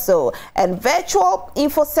says so. And virtual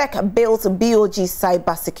InfoSec builds BOG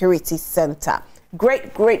Cybersecurity Center.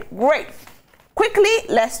 Great, great, great. Quickly,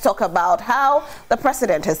 let's talk about how the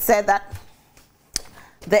president has said that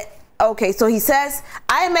okay, so he says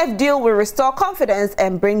IMF deal will restore confidence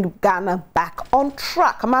and bring Ghana back on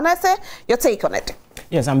track. Manasseh, your take on it?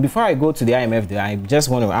 Yes, and before I go to the IMF, I just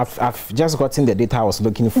want to, I've just gotten the data I was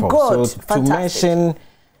looking for. Good, so fantastic. To mention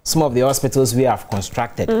some of the hospitals we have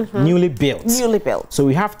constructed, newly built. Newly built. So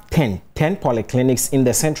we have 10 polyclinics in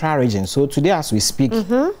the central region. So today as we speak,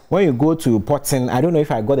 when you go to Potsin, I don't know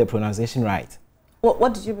if I got the pronunciation right.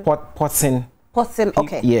 What did you mean? Potsin. Potsin,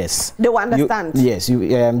 okay. Yes. They will understand.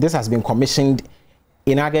 This has been commissioned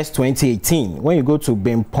in August 2018. When you go to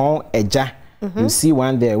Bempong Eja, you see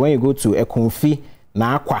one there. When you go to Ekunfi,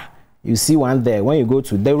 Nakwa, you see one there. When you go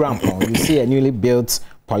to Derampong, you see a newly built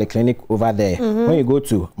polyclinic over there. When you go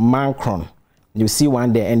to Mankron, you see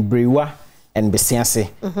one there. And Brewa and Besianse,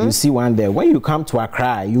 you see one there. When you come to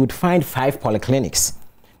Accra, you would find 5 polyclinics.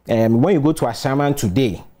 When you go to Ashaman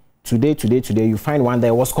today, you find one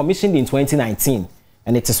there. Was commissioned in 2019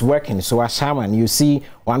 and it is working. So Ashaman, you see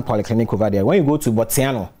one polyclinic over there. When you go to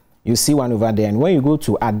Botiano, you see one over there. And when you go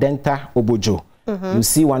to Adenta Obojo, you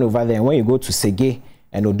see one over there. And when you go to Sege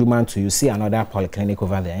and Odumantu, you see another polyclinic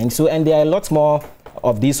over there. And there are a lot more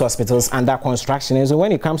of these hospitals under construction. And so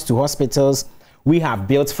when it comes to hospitals, we have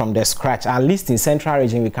built from the scratch. At least in Central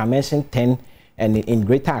Region, we can mention 10, and in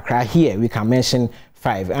Greater Accra here, we can mention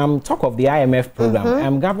 5. Talk of the IMF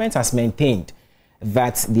program. Government has maintained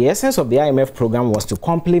that the essence of the IMF program was to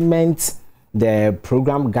complement the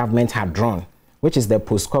program government had drawn, which is the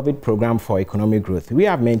post-COVID program for economic growth. We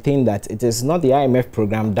have maintained that it is not the IMF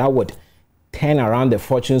program that would turn around the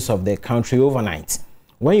fortunes of the country overnight.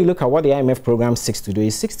 When you look at what the IMF program seeks to do,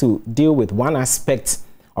 it seeks to deal with one aspect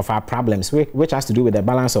of our problems, which has to do with the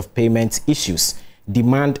balance of payment issues,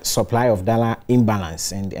 demand, supply of dollar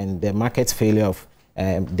imbalance, and the market failure of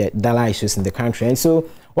the dollar issues in the country. And so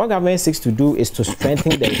what government seeks to do is to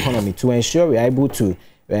strengthen the economy, to ensure we are able to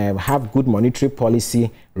have good monetary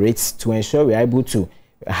policy rates, to ensure we are able to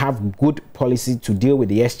have good policy to deal with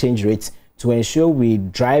the exchange rates, to ensure we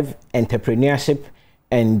drive entrepreneurship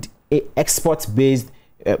and export-based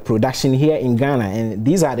production here in Ghana. And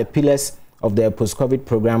these are the pillars of the post-COVID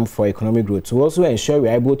program for economic growth, to also ensure we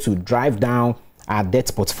are able to drive down our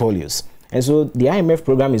debt portfolios. And so the IMF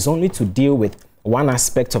program is only to deal with one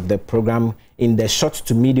aspect of the program in the short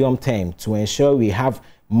to medium term, to ensure we have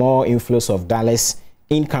more inflows of dollars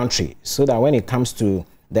in country, so that when it comes to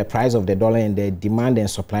the price of the dollar and the demand and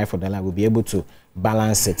supply for dollar, we'll be able to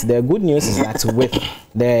balance it. The good news is that with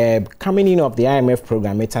the coming in of the IMF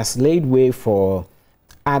program, it has laid way for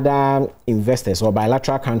other investors or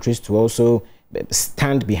bilateral countries to also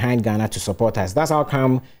stand behind Ghana to support us. That's how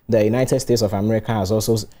come the United States of America has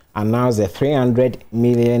also announced a $300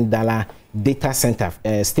 million data center,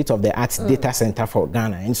 state-of-the-art data center for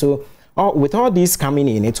Ghana. And so with all these coming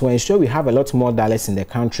in, it will ensure we have a lot more dollars in the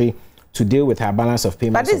country to deal with our balance of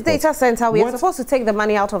payments. But this data center, we are supposed to take the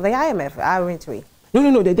money out of the IMF, aren't we?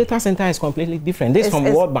 No, the data center is completely different. This is from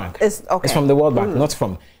the World Bank. It's from the World Bank, not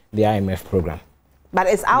from the IMF program. But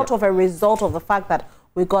it's out of a result of the fact that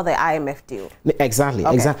we got the IMF deal. Exactly.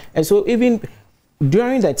 And so even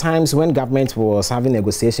during the times when government was having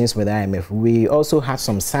negotiations with the IMF, we also had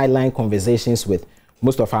some sideline conversations with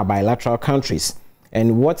most of our bilateral countries.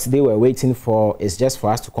 And what they were waiting for is just for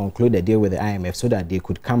us to conclude the deal with the IMF so that they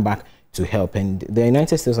could come back to help. And the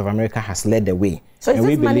United States of America has led the way. So is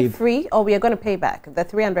this money free, or we are going to pay back the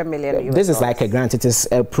 300 million US This is like a grant. It is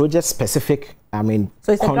a project-specific,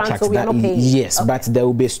 so it's contract. A grant, so we are not paying. Yes, but there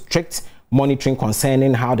will be strict monitoring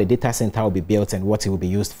concerning how the data center will be built and what it will be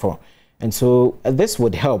used for. And so this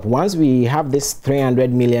would help. Once we have this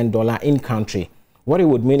 $300 million in country, what it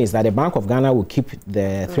would mean is that the Bank of Ghana will keep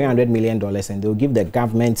the $300 million and they'll give the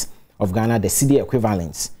government of Ghana the CD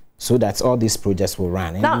equivalents, so that all these projects will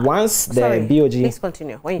run. And now, once the BOG, please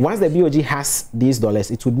continue. Once the BOG has these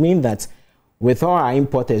dollars, it would mean that with all our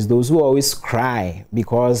importers, those who always cry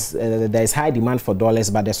because there is high demand for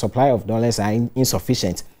dollars, but the supply of dollars are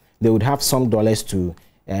insufficient, they would have some dollars to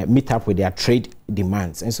meet up with their trade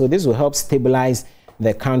demands. And so this will help stabilize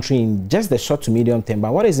the country in just the short to medium term.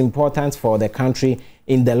 But what is important for the country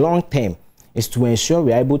in the long term is to ensure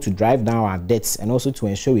we are able to drive down our debts and also to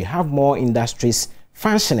ensure we have more industries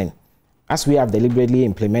functioning, as we have deliberately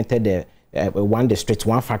implemented the one district,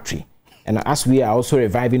 one factory And as we are also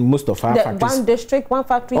reviving most of our factories. One district, one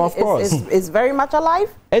factory of course. Is very much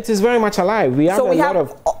alive? It is very much alive. We have a lot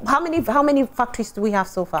of... How many factories do we have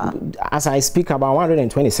so far? As I speak, about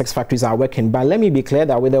 126 factories are working. But let me be clear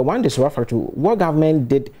that with the one district factory, what government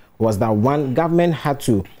did was that government had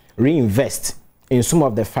to reinvest in some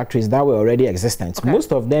of the factories that were already existent. Okay.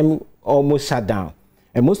 Most of them almost shut down.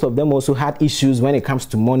 And most of them also had issues when it comes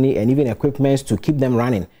to money and even equipment to keep them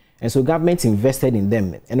running. And so government invested in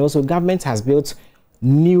them. And also government has built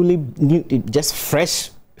just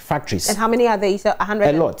fresh factories. And how many are there?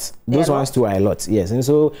 100? A lot. Those ones too are a lot, yes. And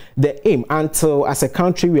so the aim, until as a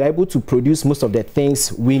country we are able to produce most of the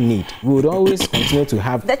things we need, we would always continue to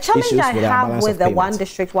have the challenge issues I with have with the one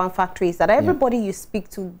district, one factory is that everybody you speak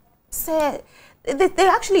to say they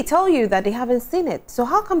actually tell you that they haven't seen it. So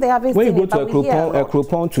how come they haven't seen it? When you go to a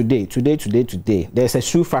Cropon today, there's a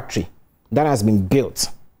shoe factory that has been built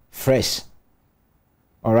fresh.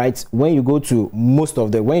 All right. When you go to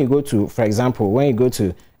for example, when you go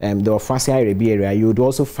to the Ofasia area, you would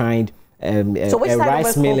also find so which side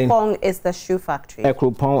of Cropon is the shoe factory? A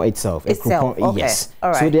Cropon itself. Okay. Yes. All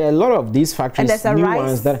right. So there are a lot of these factories. And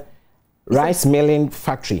there's a rice milling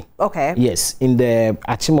factory. Okay. Yes, in the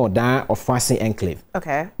Achimoda of Fasi enclave.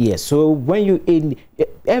 Okay. Yes. So when you in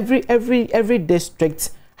every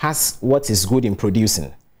district has what is good in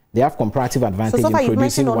producing. They have comparative advantage in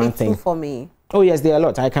producing one thing. For me. Oh yes, there are a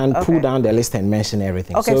lot. I can pull down the list and mention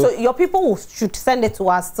everything. Okay, so your people should send it to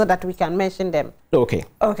us so that we can mention them. Okay.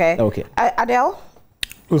 Okay. Okay. Adele?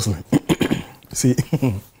 Listen, see,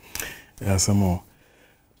 yeah, some more.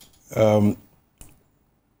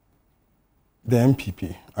 The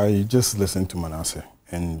MPP, I just listened to Manasseh,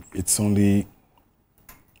 and it's only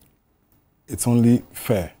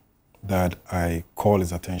fair that I call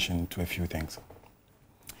his attention to a few things.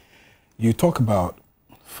 You talk about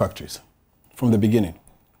factories. From the beginning,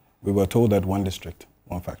 we were told that one district,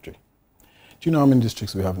 one factory. Do you know how many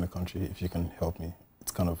districts we have in the country? If you can help me,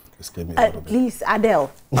 it's kind of escaped me a little bit. Please,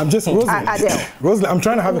 Adele. I'm just Adele. Rosalie, I'm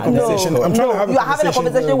trying to have a conversation. You are having a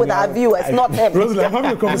conversation with our viewers, not him. Rosalie, I'm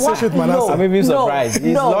having a conversation with Manasseh. I'm even surprised.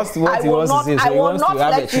 He's lost what he wants to say. So I will not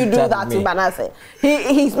let you do that to Manasseh.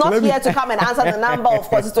 He's not here to come and answer the number of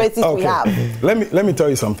constituencies we have. Let me tell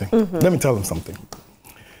you something. Let me tell them something.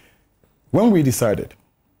 When we decided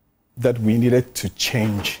that we needed to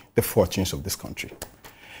change the fortunes of this country,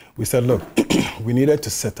 we said, look, we needed to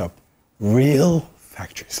set up real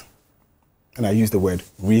factories. And I use the word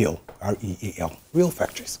real, R-E-A-L, real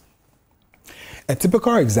factories. A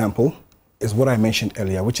typical example is what I mentioned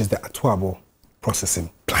earlier, which is the Atuabo processing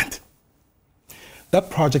plant. That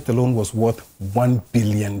project alone was worth $1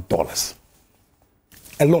 billion.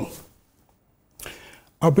 Alone.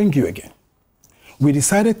 I'll bring you again. We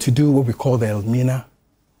decided to do what we call the Elmina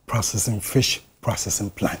fish processing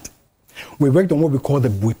plant. We worked on what we call the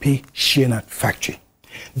Buipe Shea Nut factory.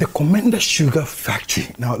 The Commander Sugar factory.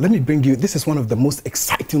 Now, let me bring you, this is one of the most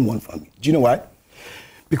exciting ones for me. Do you know why?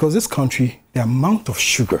 Because this country, the amount of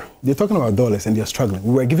sugar, they're talking about dollars and they're struggling.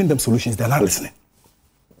 We were giving them solutions, they're not listening.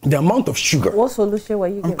 The amount of sugar. What solution were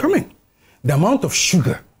you giving? I'm coming. The amount of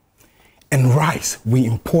sugar and rice we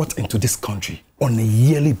import into this country on a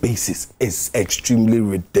yearly basis is extremely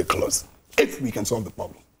ridiculous if we can solve the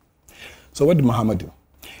problem. So what did Muhammad do?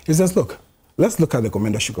 He says, look, let's look at the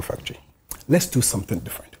Commander Sugar Factory. Let's do something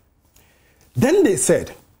different. Then they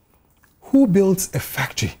said, who builds a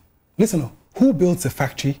factory? Listen, who builds a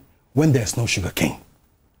factory when there's no sugar cane?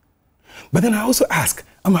 But then I also ask,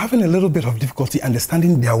 I'm having a little bit of difficulty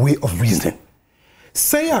understanding their way of reasoning.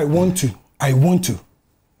 Say I want to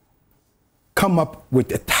come up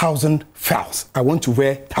with 1,000 fowls. I want to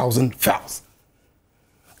rear 1,000 fowls.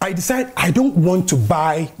 I decide I don't want to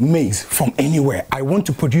buy maize from anywhere. I want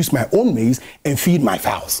to produce my own maize and feed my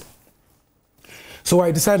fowls. So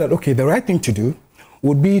I decided, okay, the right thing to do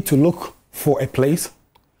would be to look for a place,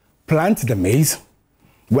 plant the maize.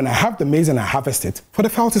 When I have the maize and I harvest it, for the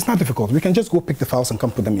fowls, it's not difficult. We can just go pick the fowls and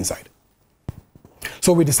come put them inside.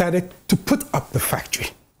 So we decided to put up the factory.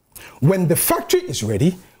 When the factory is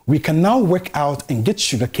ready, we can now work out and get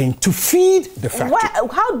sugarcane to feed the factory.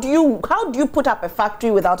 How do you put up a factory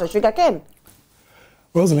without a sugarcane?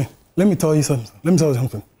 Rosalie, let me tell you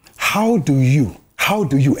something. How do you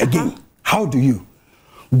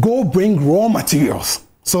go bring raw materials?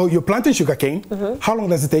 So you're planting sugarcane. How long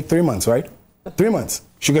does it take? 3 months, right? 3 months,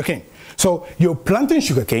 sugarcane. So you're planting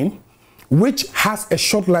sugarcane, which has a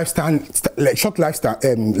short lifespan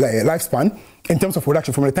in terms of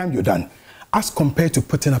production from the time you're done, as compared to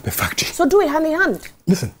putting up a factory. So do it hand in hand.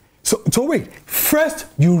 Listen, So wait, first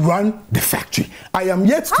you run the factory. I am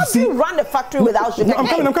yet to see... How do you run the factory without sugar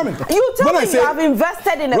cane? I'm coming. You tell me you have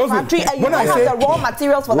invested in a factory and you don't have the raw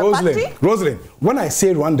materials for the factory? Rosalind, when I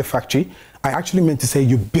say run the factory, I actually meant to say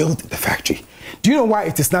you build the factory. Do you know why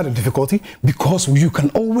it is not a difficulty? Because you can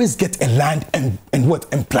always get a land and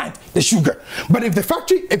plant the sugar. But if the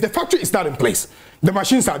factory is not in place, the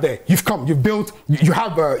machines are there. You've come, you've built, you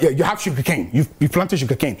have sugar cane. You've planted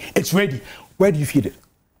sugar cane. It's ready. Where do you feed it?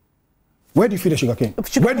 Where do you feed the sugar cane?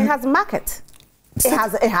 Sugar cane has a market. It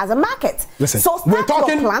has a market. Listen, so start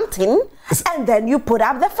your planting and then you put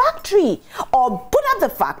up the factory, or put up the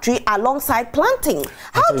factory alongside planting.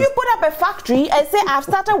 How do you put up a factory and say I've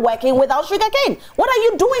started working without sugar cane? What are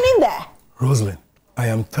you doing in there? Rosalind, I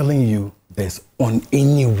am telling you, there's on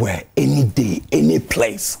anywhere, any day, any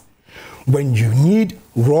place, when you need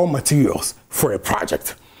raw materials for a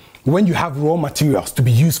project, when you have raw materials to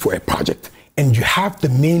be used for a project, and you have the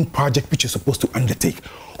main project which you're supposed to undertake,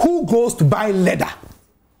 who goes to buy leather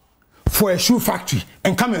for a shoe factory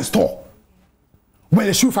and come and store when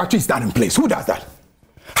the shoe factory is not in place? Who does that?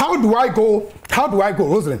 How do I go,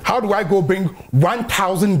 Rosalind? How do I go bring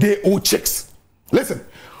 1,000-day-old chicks? Listen,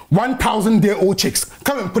 1,000-day-old chicks,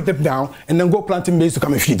 come and put them down and then go planting maize to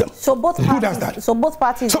come and feed them. So both parties, who does that? So both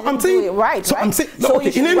parties so I'm saying, do it right, so right? I'm saying, so okay,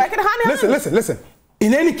 you should work in hand in hand. Listen.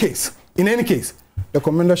 In any case, the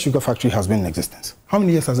Commander Sugar Factory has been in existence. How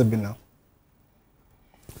many years has it been now?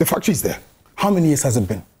 The factory is there. How many years has it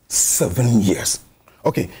been? 7 years.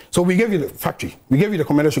 Okay, so we gave you the factory. We gave you the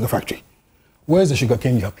Commander Sugar Factory. Where's the sugar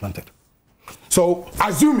cane you have planted? So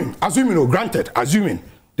assuming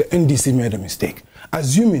the NDC made a mistake,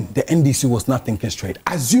 assuming the NDC was not thinking straight,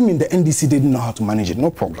 assuming the NDC didn't know how to manage it,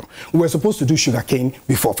 no problem. We were supposed to do sugar cane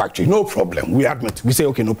before factory, no problem. We admit, we say,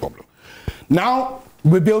 okay, no problem. Now,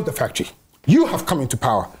 we build the factory. You have come into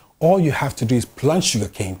power. All you have to do is plant sugar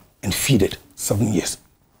cane and feed it 7 years.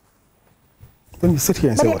 Then you sit here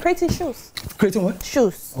and say, what? But creating shoes. Creating what?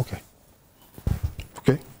 Shoes. Okay,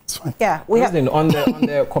 it's fine. Yeah, we have... on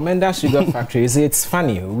the Commander Sugar Factories, it's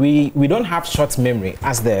funny. We don't have short memory,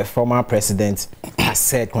 as the former president has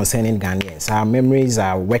said concerning Ghanaians. Our memories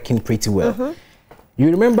are working pretty well. You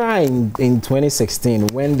remember in 2016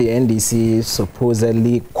 when the NDC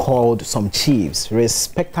supposedly called some chiefs,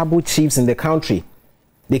 respectable chiefs in the country,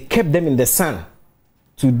 they kept them in the sun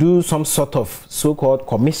to do some sort of so-called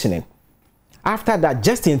commissioning. After that,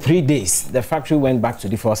 just in 3 days, the factory went back to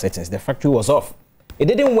default settings. The factory was off. It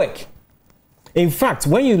didn't work. In fact,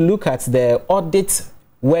 when you look at the audit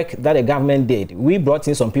work that the government did, we brought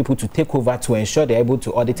in some people to take over to ensure they're able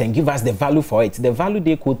to audit and give us the value for it. The value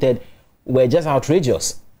they quoted were just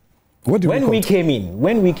outrageous. When we came,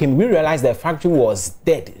 we realized the factory was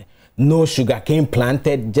dead. No sugarcane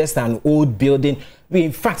planted, just an old building.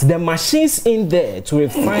 In fact, the machines in there to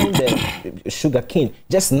refine the sugarcane,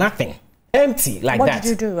 just nothing. Empty like that. What did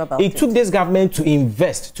you do about it? It took this government to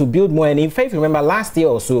invest, to build more. And in fact, if you remember last year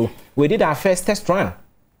or so, we did our first test run.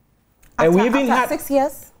 And we even had 6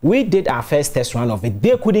 years? We did our first test run of it.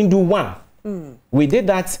 They couldn't do one. We did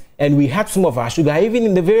that, and we had some of our sugar even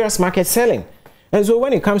in the various markets selling. And so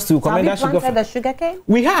when it comes to Commander Sugar, have you planted the sugar cane?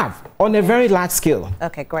 We have on a very large scale.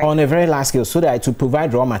 Okay, great. On a very large scale, so that to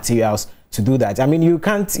provide raw materials to do that. I mean, you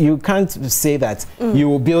can't say that you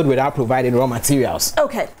will build without providing raw materials.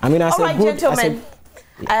 Okay. I mean, all right, gentlemen.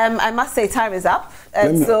 I must say time is up.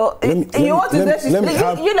 So you want to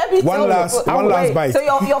let me one last bite. So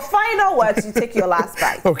your final words, you take your last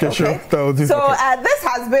bite. Okay, sure. So this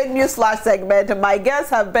has been News Flash segment. My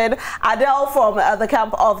guests have been Adele from the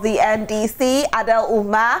camp of the NDC. Adele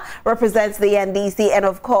Umar represents the NDC, and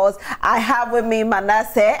of course I have with me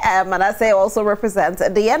Manasseh. Manasseh also represents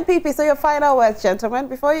the NPP. So your final words, gentlemen,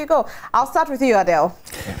 before you go. I'll start with you, Adele.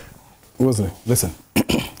 Rosalie, listen.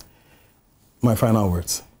 My final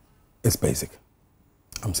words, it's basic.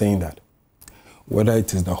 I'm saying that. Whether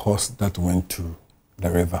it is the horse that went to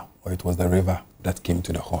the river or it was the river that came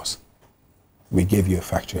to the horse, we gave you a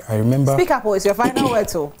factory. I remember... Speak up, it's your final word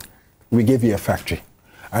too. We gave you a factory.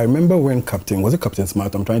 I remember when was it Captain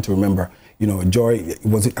Smart? I'm trying to remember. You know, Joy,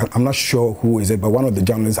 I'm not sure who is it, but one of the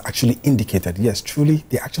journalists actually indicated, yes, truly,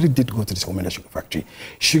 they actually did go to this Commander Sugar Factory.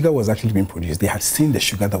 Sugar was actually being produced. They had seen the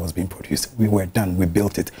sugar that was being produced. We were done. We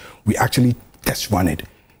built it. We actually test run it.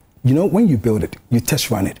 You know, when you build it, you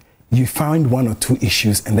test run it, you find 1 or 2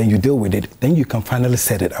 issues and then you deal with it, then you can finally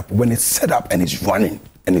set it up. When it's set up and it's running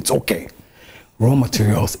and it's okay, raw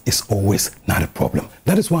materials is always not a problem.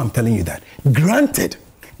 That is why I'm telling you that. Granted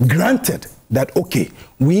that, okay,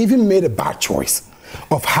 we even made a bad choice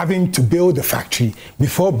of having to build a factory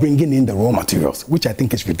before bringing in the raw materials, which I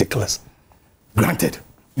think is ridiculous. Granted,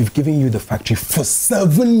 we've given you the factory for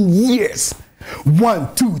 7 years.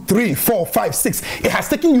 1, 2, 3, 4, 5, 6. It has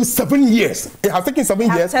taken you 7 years. It has taken 7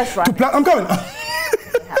 years to plan. I'm coming.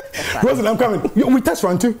 Rosalie, I'm coming. We test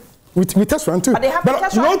run too. We test run too. But they have to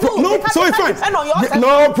test run too. So it's fine.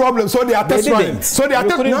 No problem. So they are test running. So they are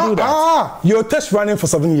test running. You're test running for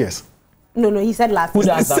 7 years. No, he said last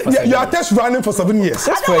year. You are test running for 7 years.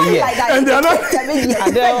 Just for a year. Like and they are not 7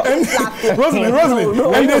 years.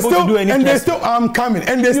 Rosalie, and they still coming,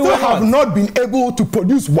 and they still have not been able to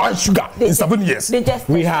produce one sugar in 7 years.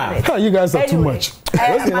 We have. You guys are too much.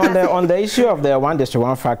 On the issue of the One District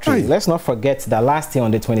One Factory, let's not forget that last year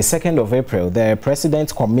on the 22nd of April, the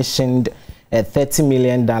president commissioned a $30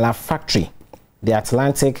 million factory, the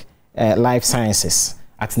Atlantic Life Sciences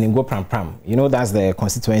at Ningo Pram Pram. You know, that's the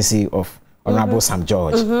constituency of Honorable Sam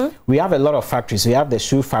George. We have a lot of factories. We have the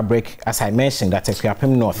shoe fabric, as I mentioned, at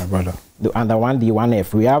Equiapim North, and the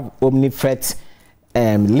 1D1F. We have Omnifret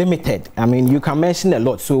Limited. I mean, you can mention a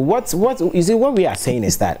lot. So what we are saying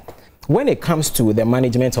is that when it comes to the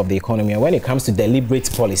management of the economy, and when it comes to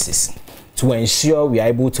deliberate policies to ensure we are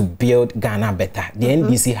able to build Ghana better, the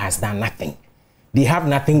NDC has done nothing. They have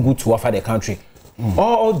nothing good to offer the country.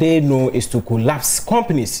 All they know is to collapse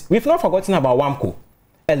companies. We've not forgotten about WAMCO.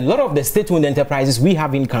 A lot of the state-owned enterprises we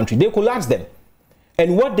have in country, they collapse them.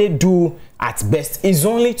 And what they do at best is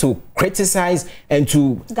only to criticize and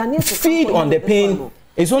to feed on the pain.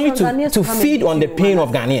 It's only to feed on the pain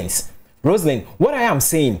of Ghanaians. Rosalind, what I am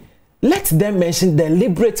saying, let them mention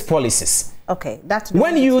deliberate policies. Okay, that's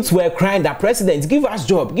when youths were crying that president, give us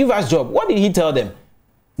job, give us job. What did he tell them?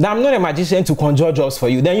 That I'm not a magician to conjure jobs for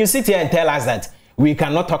you. Then you sit here and tell us that we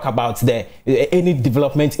cannot talk about any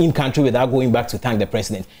development in country without going back to thank the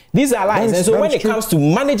president. These are lies. And so when it comes to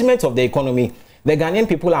management of the economy, the Ghanaian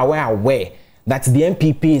people are aware that the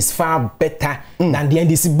MPP is far better than the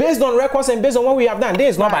NDC, based on records and based on what we have done.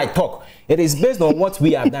 This is not by talk. It is based on what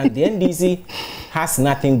we have done. The NDC has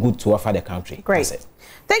nothing good to offer the country. Great.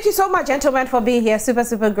 Thank you so much, gentlemen, for being here.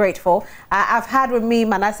 Super grateful. I've had with me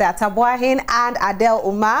Manasseh Atabuahin and Adele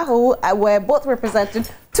Umar, who were both representing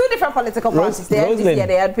two different political parties. The NDC and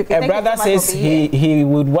the NPP. A brother says he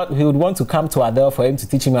would want to come to Adele for him to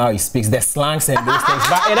teach him how he speaks the slangs and those things,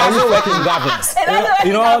 but it doesn't work in governance.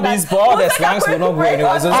 You know, all the slangs will not go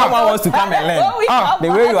anywhere. So someone wants to come and learn the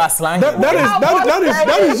way you are slanging. That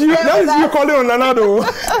is you calling on Nanado.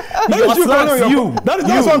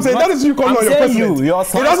 That's what I'm saying. That is you calling on your president.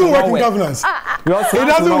 It doesn't work in governance. It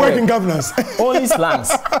doesn't work in governance. Only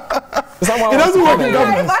slangs. It doesn't work in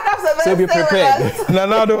governance. So be prepared.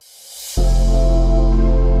 Nanado.